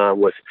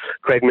with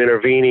Craig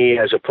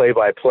Minervini as a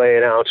play-by-play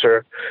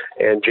announcer,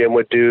 and Jim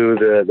would do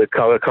the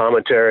color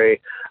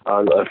commentary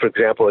on, for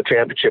example, a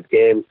championship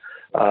game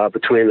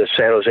between the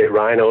San Jose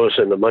Rhinos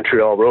and the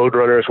Montreal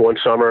Roadrunners one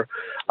summer.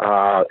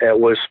 It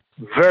was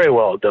very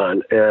well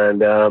done,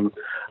 and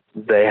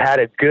they had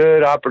a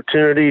good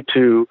opportunity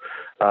to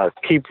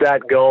keep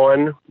that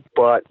going.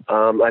 But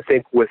I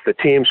think with the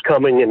teams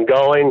coming and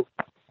going,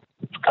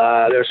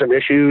 there's some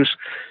issues,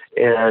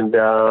 and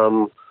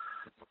there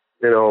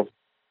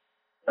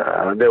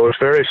was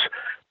various.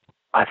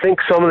 I think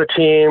some of the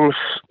teams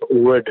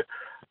would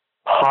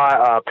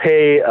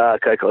pay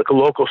like a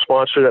local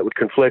sponsor that would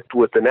conflict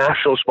with the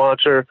national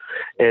sponsor,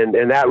 and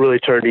that really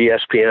turned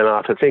ESPN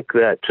off. I think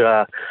that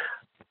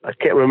I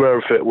can't remember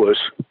if it was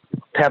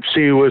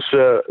Pepsi was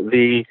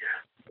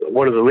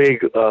one of the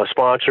league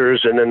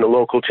sponsors, and then the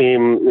local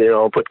team,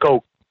 put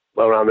Coke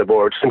around the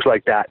boards, things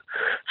like that.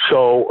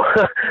 So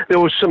there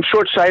was some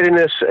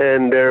short-sightedness,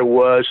 and there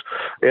was,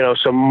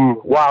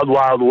 some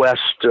wild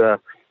west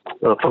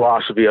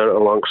philosophy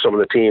along some of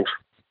the teams.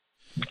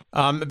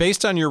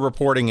 Based on your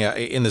reporting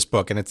in this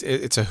book, and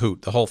it's a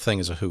hoot. The whole thing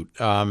is a hoot.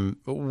 Thank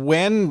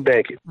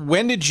you.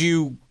 When did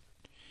you,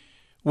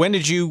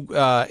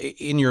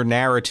 in your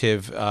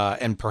narrative,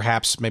 and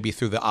perhaps maybe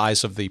through the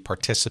eyes of the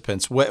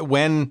participants,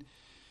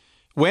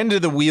 when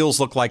did the wheels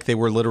look like they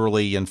were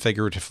literally and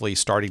figuratively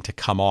starting to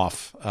come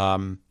off?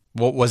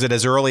 Was it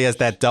as early as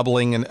that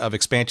doubling of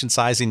expansion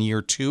size in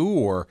year 2,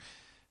 or?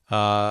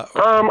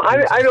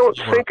 I don't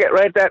think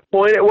right at that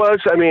point it was.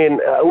 I mean,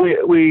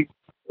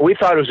 we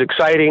thought it was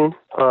exciting.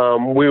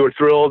 We were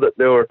thrilled that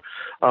there were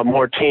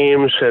more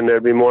teams and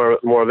there'd be more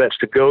events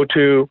to go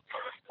to.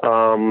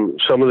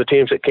 Some of the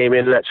teams that came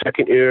in that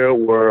second year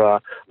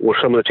were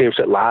some of the teams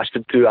that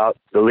lasted throughout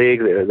the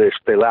league.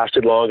 They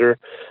lasted longer.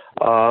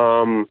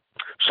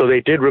 So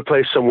they did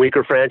replace some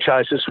weaker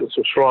franchises with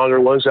some stronger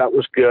ones. That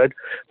was good,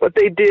 but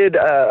they did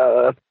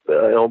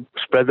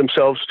spread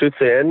themselves too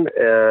thin,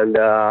 and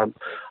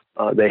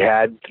they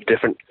had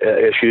different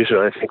issues. And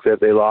I think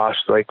that they lost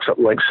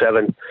something like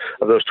 7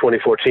 of those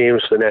 24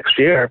 teams the next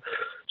year.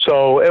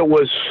 So it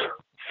was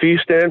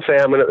feast and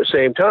famine at the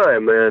same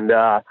time, and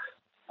a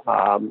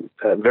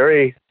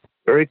very,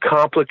 very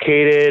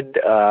complicated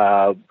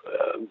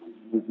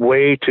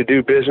way to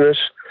do business.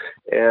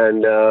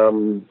 And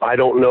I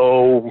don't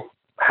know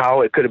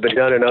how it could have been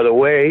done another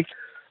way,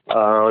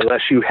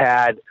 unless you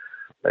had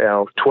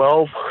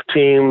 12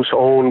 teams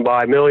owned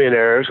by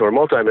millionaires or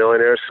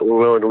multimillionaires who were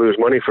willing to lose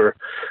money for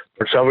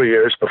several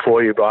years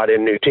before you brought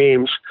in new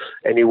teams,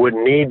 and you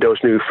wouldn't need those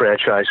new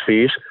franchise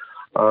fees.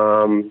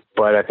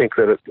 But I think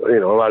that,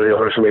 a lot of the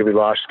owners who maybe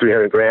lost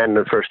 $300,000 in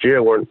the first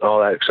year weren't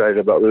all that excited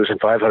about losing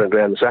 $500,000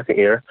 the second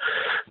year,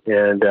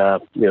 and,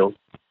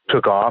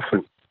 took off.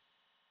 And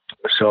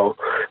so,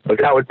 but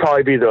that would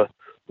probably be the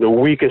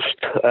weakest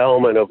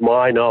element of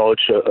my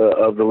knowledge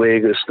of the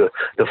league, is the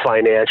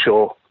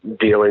financial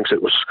dealings.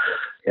 It was,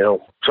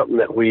 something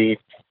that we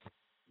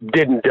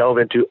didn't delve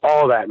into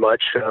all that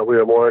much. We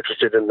were more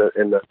interested in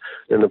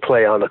the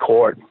play on the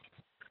court.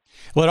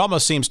 Well, it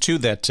almost seems too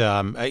that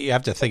you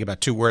have to think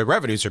about too where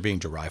revenues are being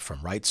derived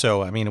from, right?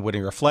 So, I mean, when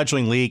you're a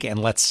fledgling league, and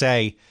let's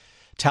say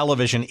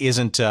television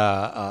isn't,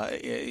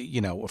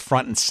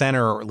 front and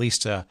center, or at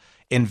least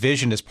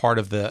envisioned as part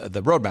of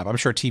the roadmap. I'm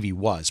sure TV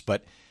was,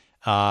 but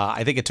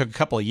I think it took a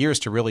couple of years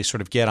to really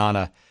sort of get on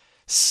a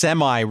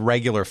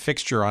semi-regular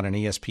fixture on an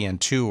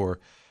ESPN2 or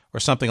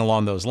something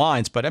along those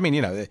lines. But I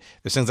mean,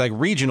 there's things like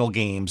regional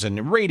games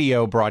and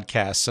radio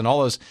broadcasts and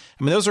all those.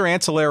 I mean, those are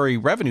ancillary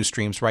revenue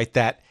streams, right?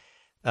 That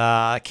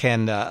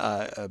can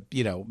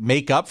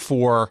make up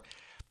for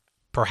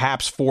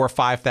perhaps 4,000 or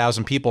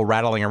 5,000 people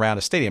rattling around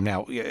a stadium.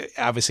 Now,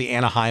 obviously,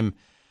 Anaheim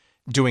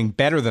doing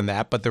better than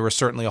that, but there were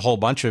certainly a whole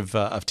bunch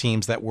of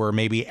teams that were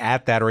maybe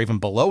at that or even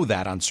below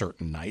that on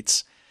certain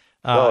nights.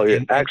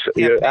 You're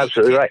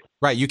absolutely right.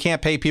 Right, you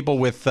can't pay people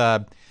with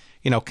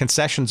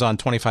concessions on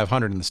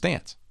 2,500 in the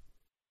stands.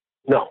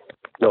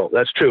 No,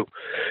 that's true.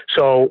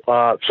 So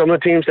some of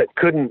the teams that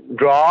couldn't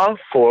draw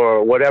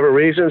for whatever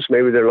reasons,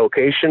 maybe their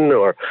location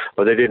or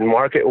they didn't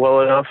market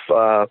well enough,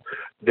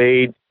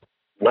 they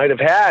might have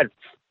had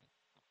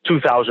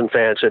 2,000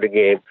 fans at a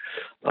game.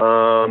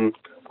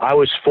 I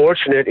was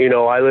fortunate,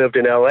 I lived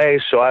in LA,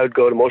 so I would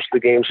go to most of the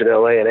games in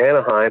LA and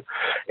Anaheim.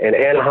 And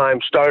Anaheim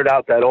started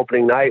out that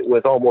opening night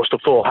with almost a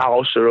full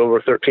house, or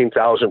over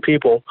 13,000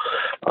 people.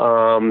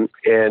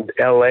 And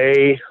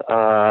LA,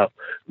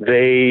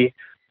 they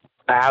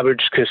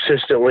averaged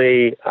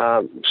consistently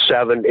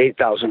 7,000 to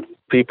 8,000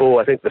 people,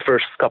 I think, the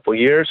first couple of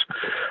years.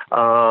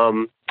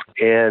 And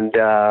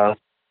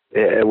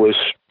it was,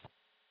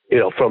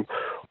 from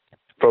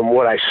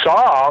what I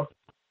saw,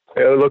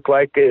 it looked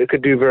like it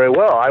could do very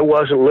well. I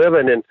wasn't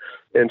living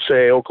in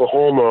say,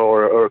 Oklahoma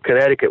or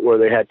Connecticut, where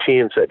they had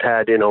teams that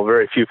had,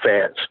 very few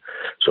fans.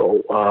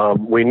 So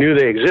we knew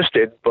they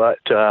existed, but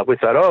we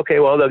thought, okay,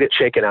 well, they'll get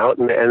shaken out,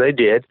 and they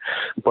did.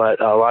 But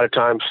a lot of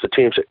times the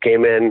teams that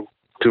came in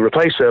to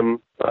replace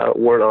them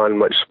weren't on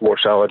much more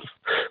solid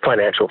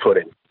financial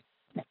footing.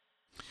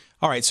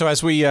 All right, so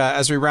as we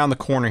round the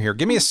corner here,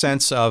 give me a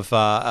sense of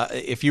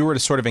if you were to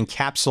sort of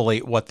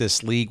encapsulate what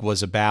this league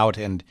was about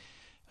and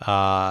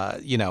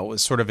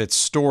sort of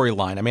its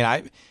storyline. I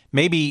mean,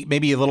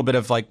 maybe a little bit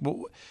of like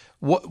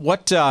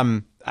what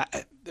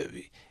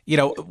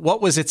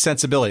was its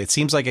sensibility? It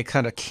seems like it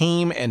kind of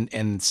came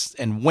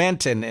and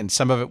went, and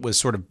some of it was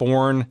sort of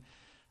born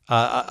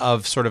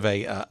of sort of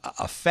a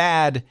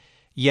fad.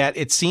 Yet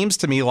it seems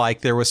to me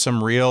like there was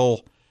some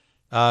real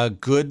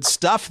good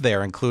stuff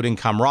there, including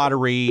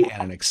camaraderie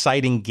and an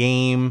exciting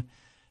game,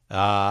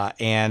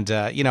 and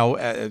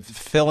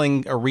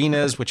filling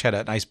arenas, which had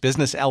a nice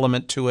business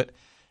element to it.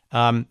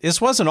 This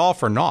wasn't all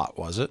for naught,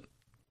 was it?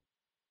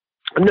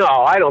 No,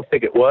 I don't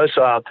think it was.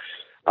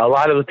 A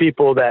lot of the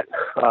people that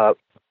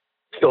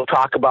still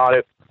talk about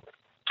it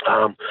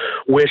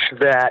wish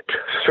that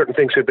certain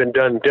things had been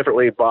done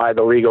differently by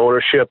the league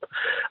ownership.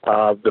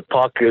 The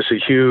puck is a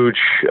huge,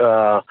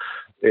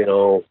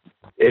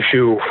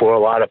 issue for a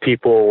lot of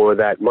people, where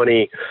that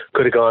money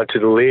could have gone to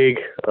the league.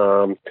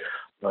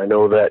 I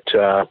know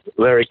that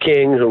Larry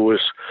King, who was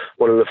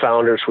one of the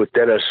founders with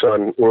Dennis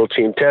on World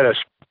Team Tennis,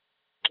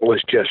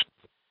 was just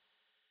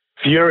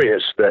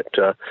furious that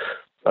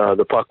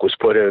the puck was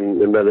put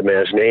in another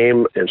man's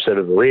name instead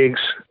of the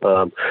league's.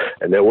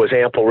 And there was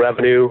ample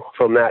revenue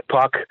from that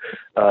puck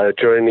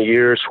during the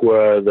years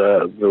where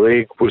the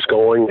league was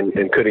going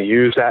and could have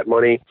used that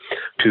money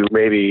to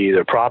maybe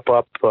either prop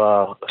up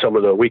some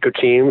of the weaker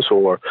teams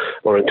or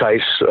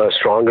entice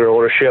stronger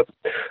ownership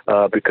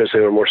because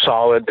they were more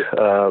solid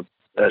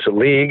as a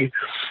league.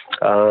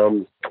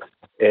 And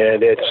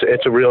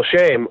it's a real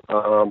shame.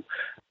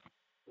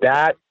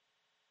 That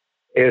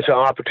is an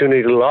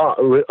opportunity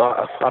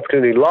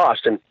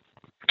lost. And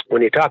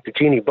when you talk to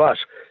Jeannie Buss,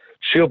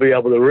 she'll be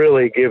able to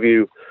really give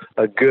you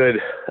a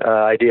good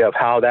idea of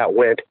how that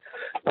went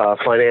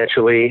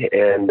financially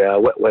and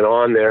what went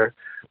on there.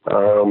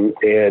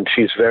 And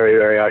she's very,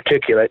 very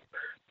articulate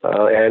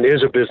and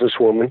is a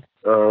businesswoman.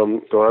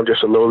 So I'm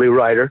just a lowly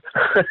writer.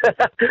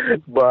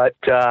 But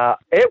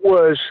it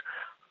was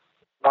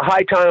a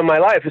high time in my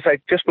life. It's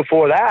like just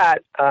before that,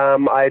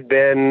 I'd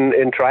been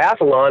in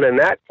triathlon, and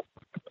that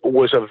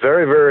was a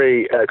very,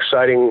 very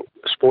exciting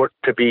sport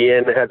to be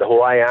in. It had the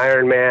Hawaii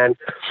Ironman,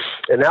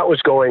 and that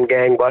was going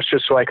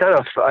gangbusters. So I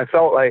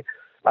felt like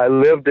I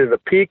lived at the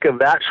peak of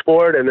that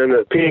sport and then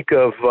the peak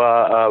of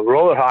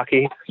roller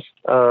hockey.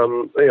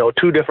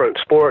 Two different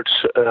sports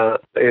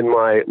in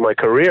my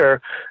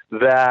career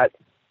that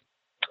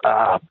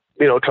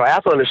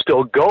triathlon is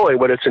still going,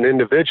 but it's an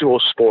individual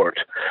sport,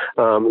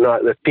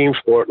 not a team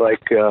sport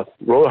like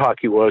roller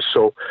hockey was.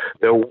 So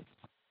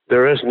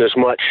there isn't as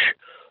much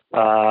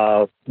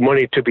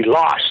money to be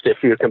lost if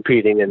you're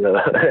competing in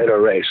a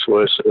race,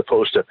 as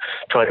opposed to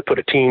trying to put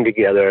a team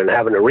together and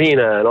have an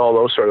arena and all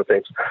those sort of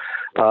things.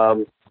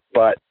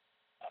 But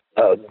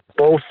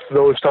both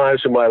those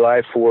times in my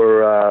life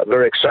were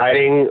very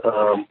exciting.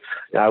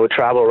 I would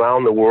travel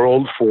around the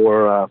world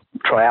for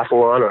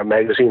triathlon. Our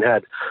magazine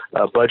had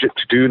a budget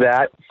to do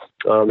that.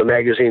 The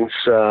magazines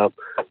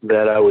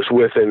that I was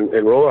with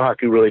in roller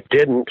hockey really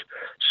didn't.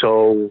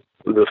 So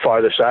the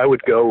farthest I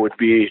would go would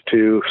be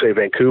to, say,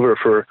 Vancouver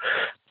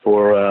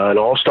for an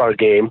all-star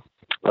game.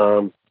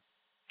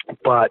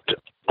 But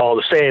all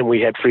the same, we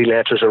had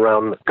freelancers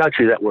around the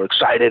country that were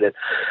excited and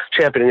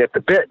championing at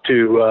the bit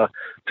to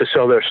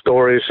sell their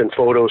stories and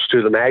photos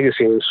to the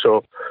magazines.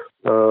 So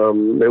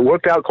it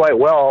worked out quite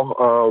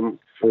well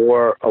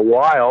for a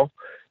while.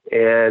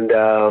 And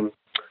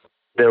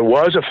there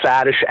was a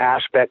faddish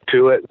aspect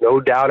to it, no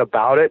doubt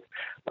about it.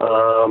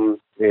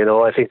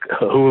 I think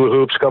hula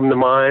hoops come to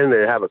mind.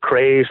 They have a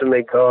craze and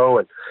they go.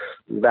 And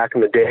back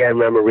in the day, I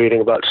remember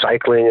reading about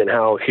cycling and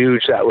how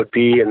huge that would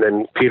be, and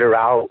then peter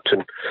out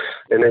and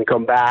then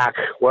come back.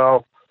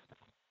 Well,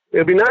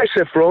 it'd be nice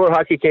if roller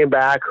hockey came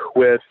back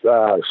with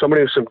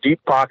somebody with some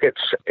deep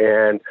pockets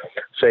and,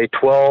 say,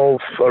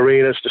 12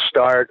 arenas to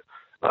start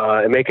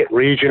and make it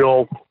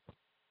regional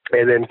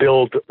and then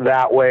build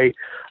that way.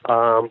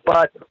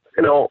 But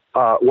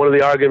one of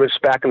the arguments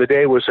back in the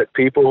day was that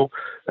people,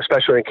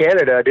 especially in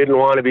Canada, didn't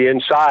want to be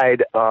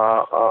inside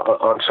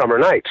on summer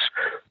nights.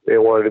 They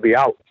wanted to be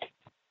out.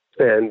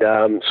 And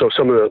so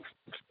some of the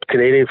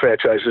Canadian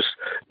franchises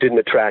didn't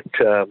attract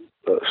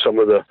some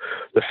of the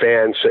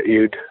fans that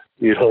you'd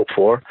hope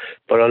for.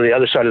 But on the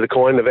other side of the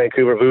coin, the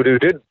Vancouver Voodoo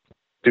did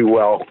do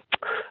well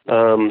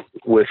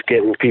with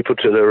getting people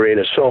to the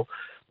arena. So,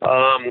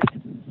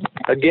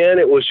 again,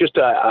 it was just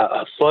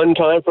a fun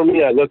time for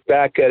me. I look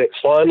back at it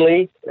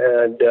fondly,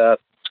 and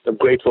I'm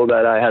grateful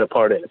that I had a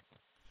part in it.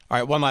 All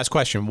right, one last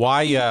question.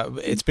 Why?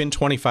 It's been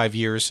 25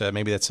 years.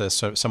 Maybe that's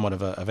somewhat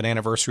of an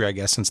anniversary, I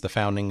guess, since the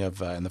founding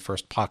of and the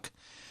first puck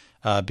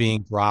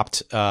being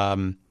dropped.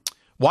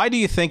 Why do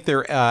you think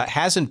there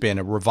hasn't been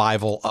a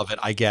revival of it,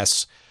 I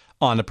guess,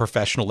 on a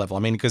professional level? I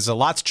mean, because a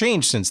lot's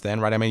changed since then,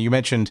 right? I mean, you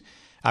mentioned,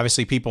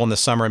 obviously, people in the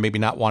summer maybe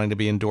not wanting to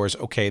be indoors.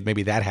 Okay,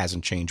 maybe that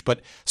hasn't changed,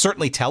 but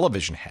certainly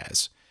television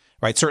has,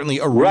 right? Certainly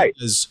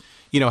arenas,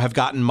 have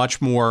gotten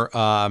much more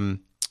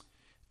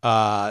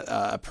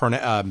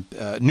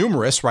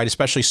numerous, right?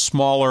 Especially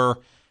smaller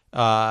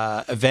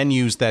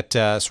venues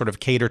that sort of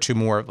cater to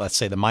more, let's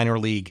say, the minor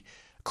league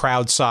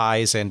crowd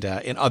size, and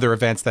in other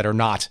events that are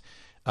not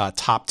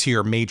top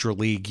tier major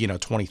league,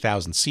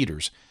 20,000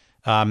 seaters.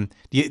 Do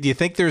you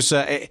think there's,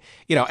 and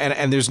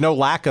there's no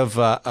lack of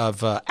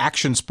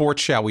action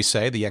sports, shall we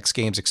say, the X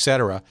Games, et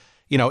cetera,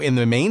 in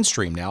the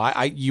mainstream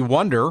now? You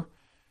wonder,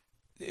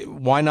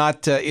 why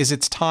not? Is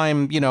its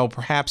time,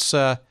 perhaps,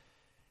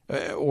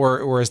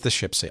 or has the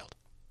ship sailed?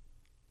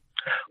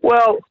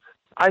 Well,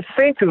 I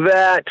think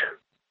that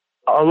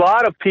a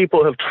lot of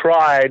people have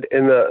tried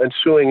in the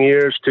ensuing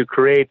years to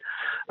create,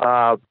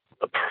 they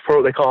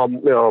call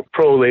them,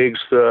 pro leagues,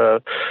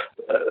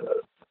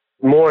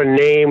 more in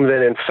name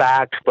than in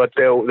fact, but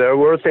there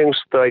were things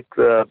like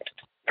the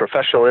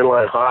Professional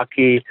Inline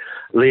Hockey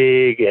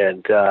League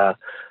and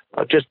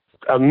just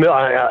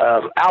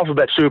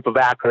alphabet soup of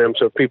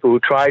acronyms of people who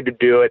tried to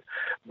do it,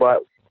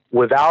 but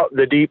without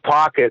the deep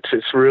pockets,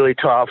 it's really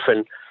tough.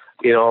 And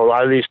a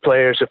lot of these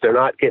players, if they're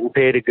not getting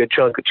paid a good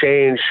chunk of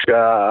change,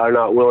 are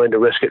not willing to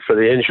risk it for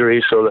the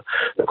injury. So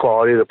the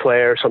quality of the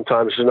player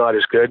sometimes is not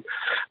as good.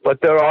 But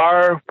there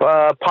are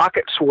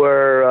pockets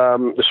where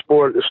the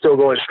sport is still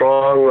going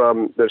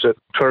strong. There's a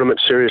tournament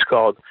series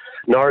called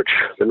NARCH,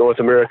 the North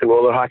American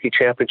Roller Hockey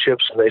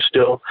Championships, and they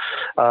still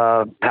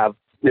have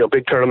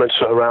big tournaments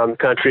around the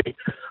country.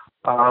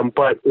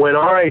 But when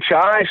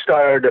RHI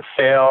started to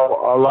fail,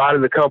 a lot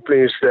of the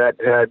companies that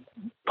had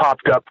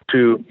popped up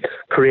to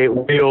create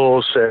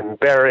wheels and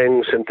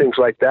bearings and things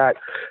like that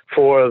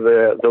for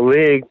the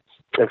league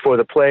and for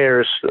the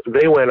players,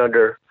 they went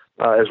under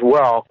as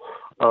well.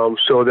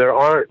 So there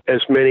aren't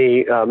as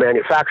many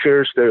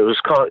manufacturers. There was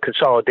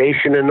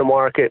consolidation in the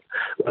market.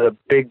 The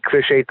big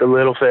fish ate the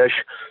little fish.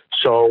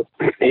 So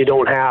you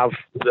don't have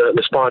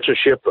the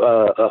sponsorship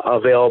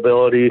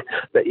availability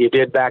that you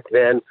did back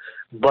then.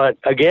 But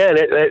again,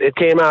 it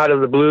came out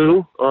of the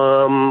blue,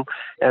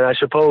 and I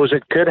suppose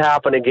it could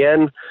happen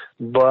again.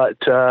 But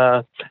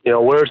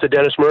where's the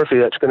Dennis Murphy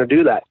that's going to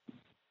do that?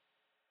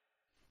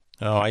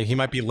 Oh, he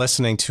might be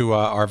listening to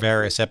our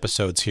various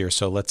episodes here.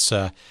 So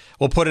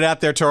we'll put it out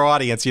there to our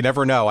audience. You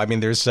never know. I mean,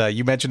 there's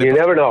you mentioned it. You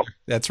never know.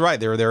 That's right.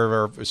 There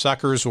are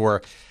suckers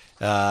or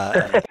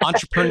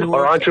entrepreneurs.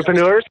 Or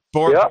entrepreneurs.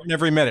 Born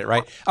every minute,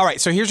 right? All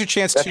right. So here's your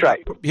chance. That's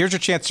right. Here's your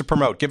chance to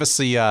promote. Give us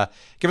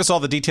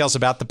all the details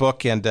about the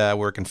book and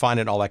where it can find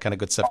it, and all that kind of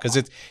good stuff.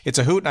 Because it's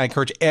a hoot, and I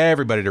encourage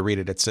everybody to read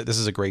it. This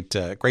is a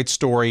great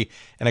story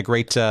and a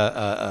great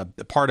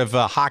part of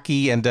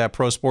hockey and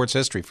pro sports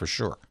history for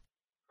sure.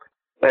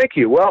 Thank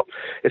you. Well,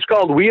 it's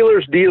called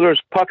Wheelers,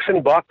 Dealers, Pucks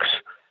and Bucks,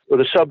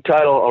 with a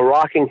subtitle, A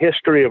Rocking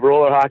History of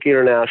Roller Hockey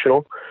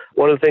International.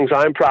 One of the things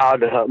I'm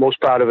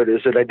most proud of it, is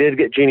that I did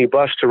get Jeannie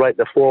Buss to write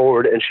the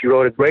foreword, and she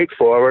wrote a great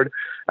foreword,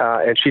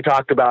 and she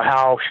talked about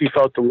how she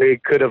felt the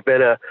league could have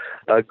been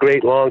a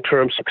great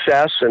long-term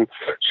success, and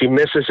she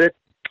misses it.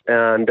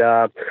 And,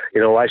 I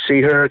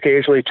see her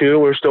occasionally too.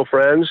 We're still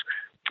friends.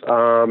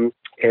 And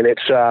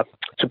it's a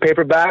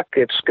paperback.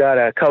 It's got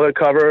a color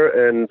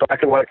cover and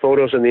black and white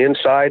photos on the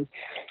inside.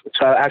 It's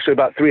actually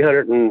about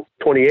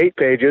 328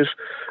 pages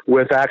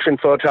with action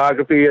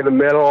photography in the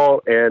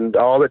middle and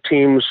all the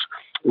teams'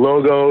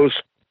 logos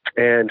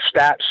and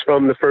stats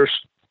from the first.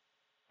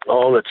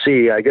 Let's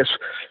see. I guess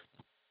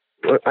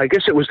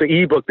it was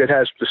the ebook that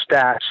has the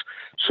stats.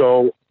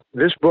 So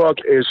this book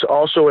is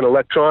also in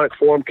electronic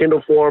form,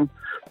 Kindle form.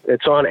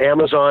 It's on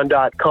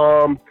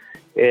Amazon.com.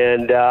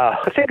 And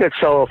I think it's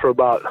selling for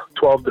about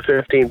 $12 to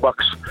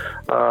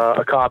 $15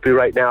 a copy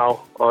right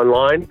now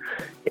online.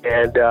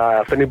 And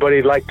if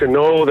anybody'd like to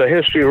know the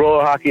history of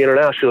Roller Hockey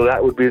International,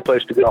 that would be the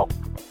place to go.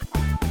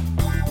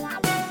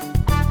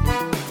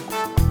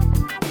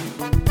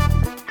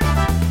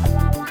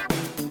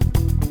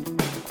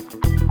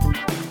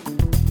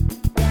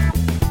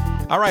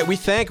 All right, we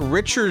thank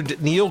Richard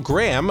Neil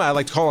Graham. I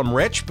like to call him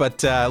Rich,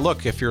 but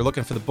look, if you're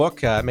looking for the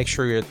book, make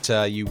sure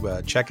that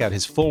you check out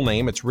his full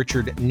name. It's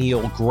Richard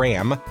Neil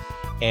Graham.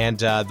 And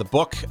the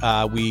book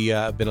we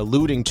have been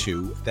alluding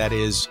to, that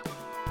is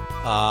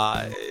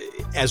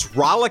as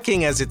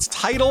rollicking as its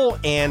title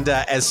and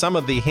as some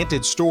of the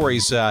hinted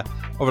stories over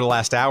the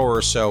last hour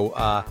or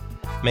so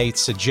may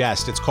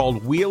suggest. It's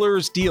called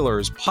Wheelers,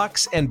 Dealers,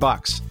 Pucks and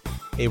Bucks,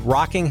 A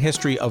Rocking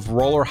History of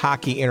Roller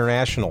Hockey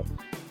International.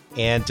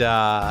 And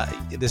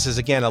this is,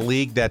 again, a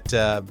league that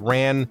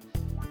ran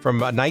from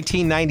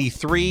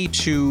 1993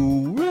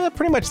 to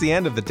pretty much the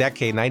end of the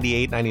decade,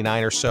 98,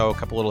 99 or so, a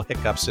couple little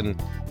hiccups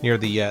near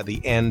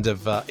the end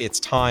of its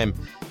time.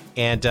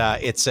 And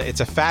it's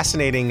a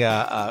fascinating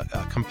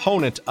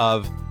component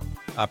of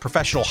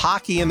professional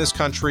hockey in this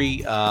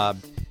country.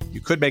 You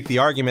could make the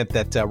argument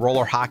that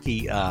roller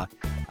hockey at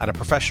a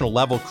professional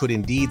level could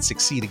indeed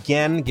succeed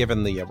again,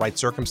 given the right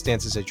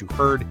circumstances, as you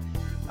heard.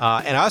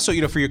 And also,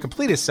 for your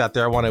completists out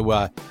there, I want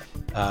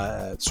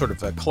to sort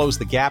of close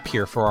the gap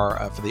here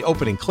for the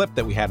opening clip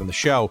that we had on the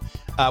show.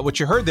 What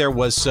you heard there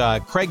was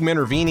Craig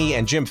Minervini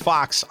and Jim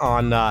Fox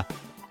on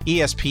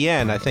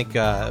ESPN, I think,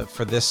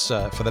 for the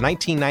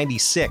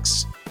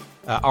 1996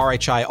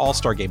 RHI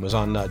All-Star Game. It was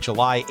on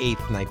July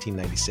 8th,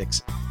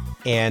 1996.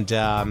 And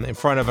in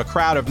front of a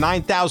crowd of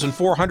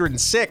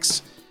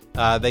 9,406,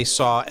 they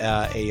saw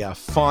a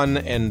fun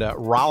and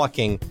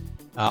rollicking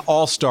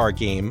All-Star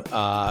game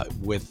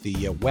with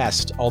the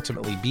West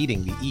ultimately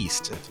beating the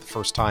East for the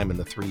first time in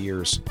the 3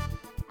 years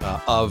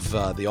of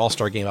the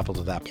All-Star game up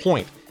until that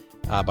point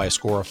by a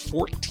score of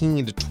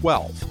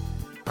 14-12.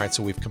 All All right,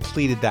 so we've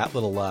completed that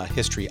little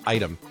history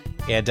item.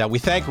 And we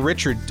thank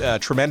Richard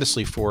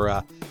tremendously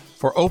for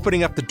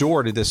opening up the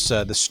door to this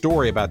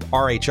story about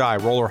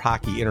RHI, Roller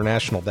Hockey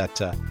International, that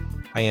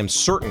I am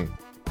certain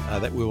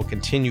that we will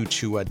continue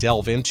to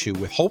delve into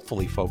with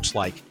hopefully folks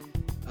like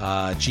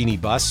Jeannie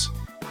Buss,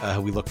 who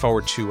we look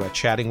forward to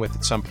chatting with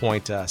at some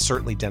point,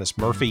 certainly Dennis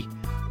Murphy,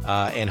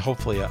 and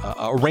hopefully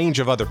a range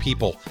of other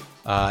people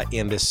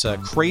in this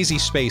crazy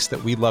space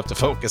that we love to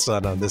focus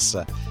on this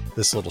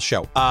little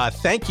show.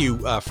 Thank you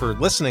for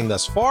listening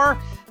thus far.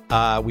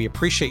 We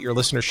appreciate your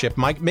listenership.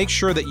 Mike, make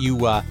sure that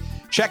you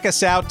check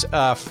us out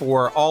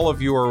for all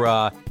of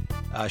your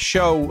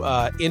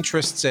show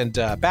interests and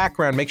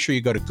background. Make sure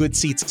you go to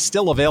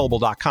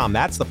goodseatsstillavailable.com.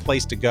 That's the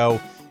place to go.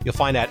 You'll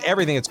find out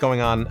everything that's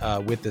going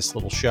on with this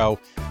little show.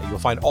 You'll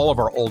find all of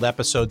our old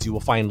episodes. You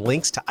will find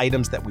links to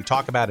items that we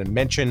talk about and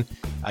mention.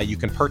 You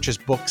can purchase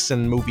books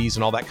and movies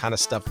and all that kind of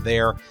stuff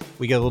there.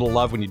 We get a little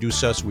love when you do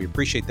so we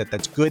appreciate that.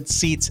 That's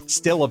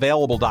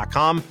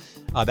goodseatsstillavailable.com.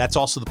 That's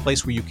also the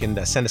place where you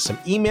can send us some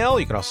email.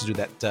 You can also do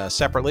that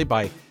separately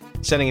by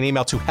sending an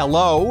email to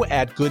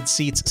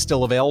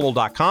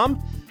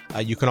hello@goodseatsstillavailable.com.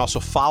 You can also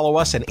follow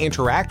us and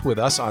interact with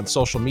us on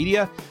social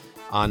media.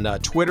 On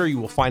Twitter, you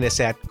will find us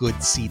at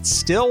Good Seats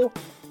Still.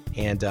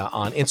 And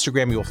on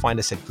Instagram, you will find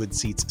us at Good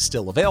Seats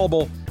Still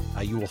Available.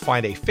 You will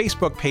find a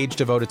Facebook page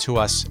devoted to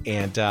us.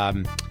 And, I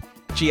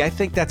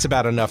think that's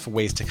about enough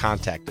ways to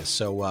contact us.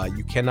 So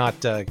you cannot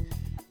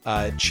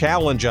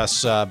challenge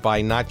us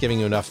by not giving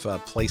you enough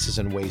places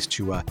and ways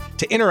to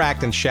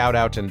interact and shout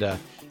out and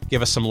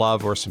give us some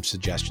love or some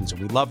suggestions.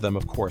 And we love them,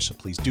 of course, so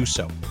please do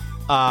so.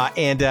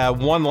 And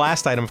one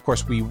last item, of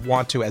course, we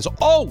want to, as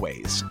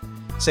always,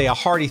 say a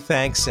hearty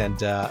thanks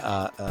and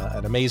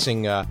an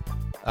amazing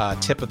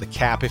tip of the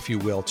cap, if you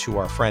will, to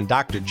our friend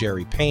Dr.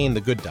 Jerry Payne, the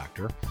good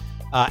doctor,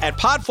 at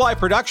Podfly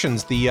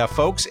Productions, the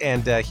folks,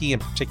 and he in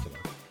particular,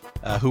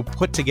 who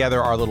put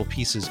together our little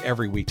pieces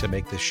every week to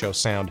make this show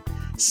sound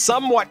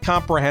somewhat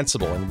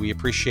comprehensible. And we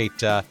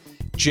appreciate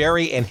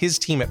Jerry and his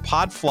team at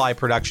Podfly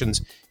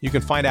Productions. You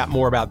can find out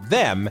more about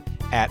them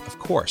at, of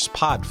course,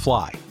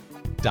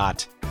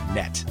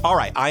 podfly.net. All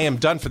right, I am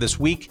done for this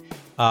week.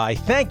 I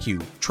thank you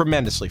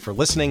tremendously for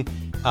listening.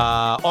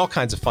 All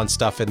kinds of fun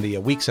stuff in the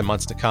weeks and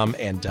months to come.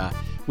 And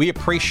we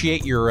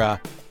appreciate your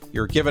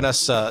giving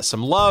us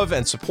some love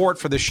and support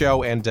for the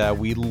show. And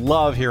we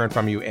love hearing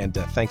from you. And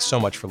thanks so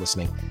much for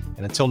listening.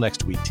 And until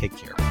next week, take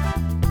care.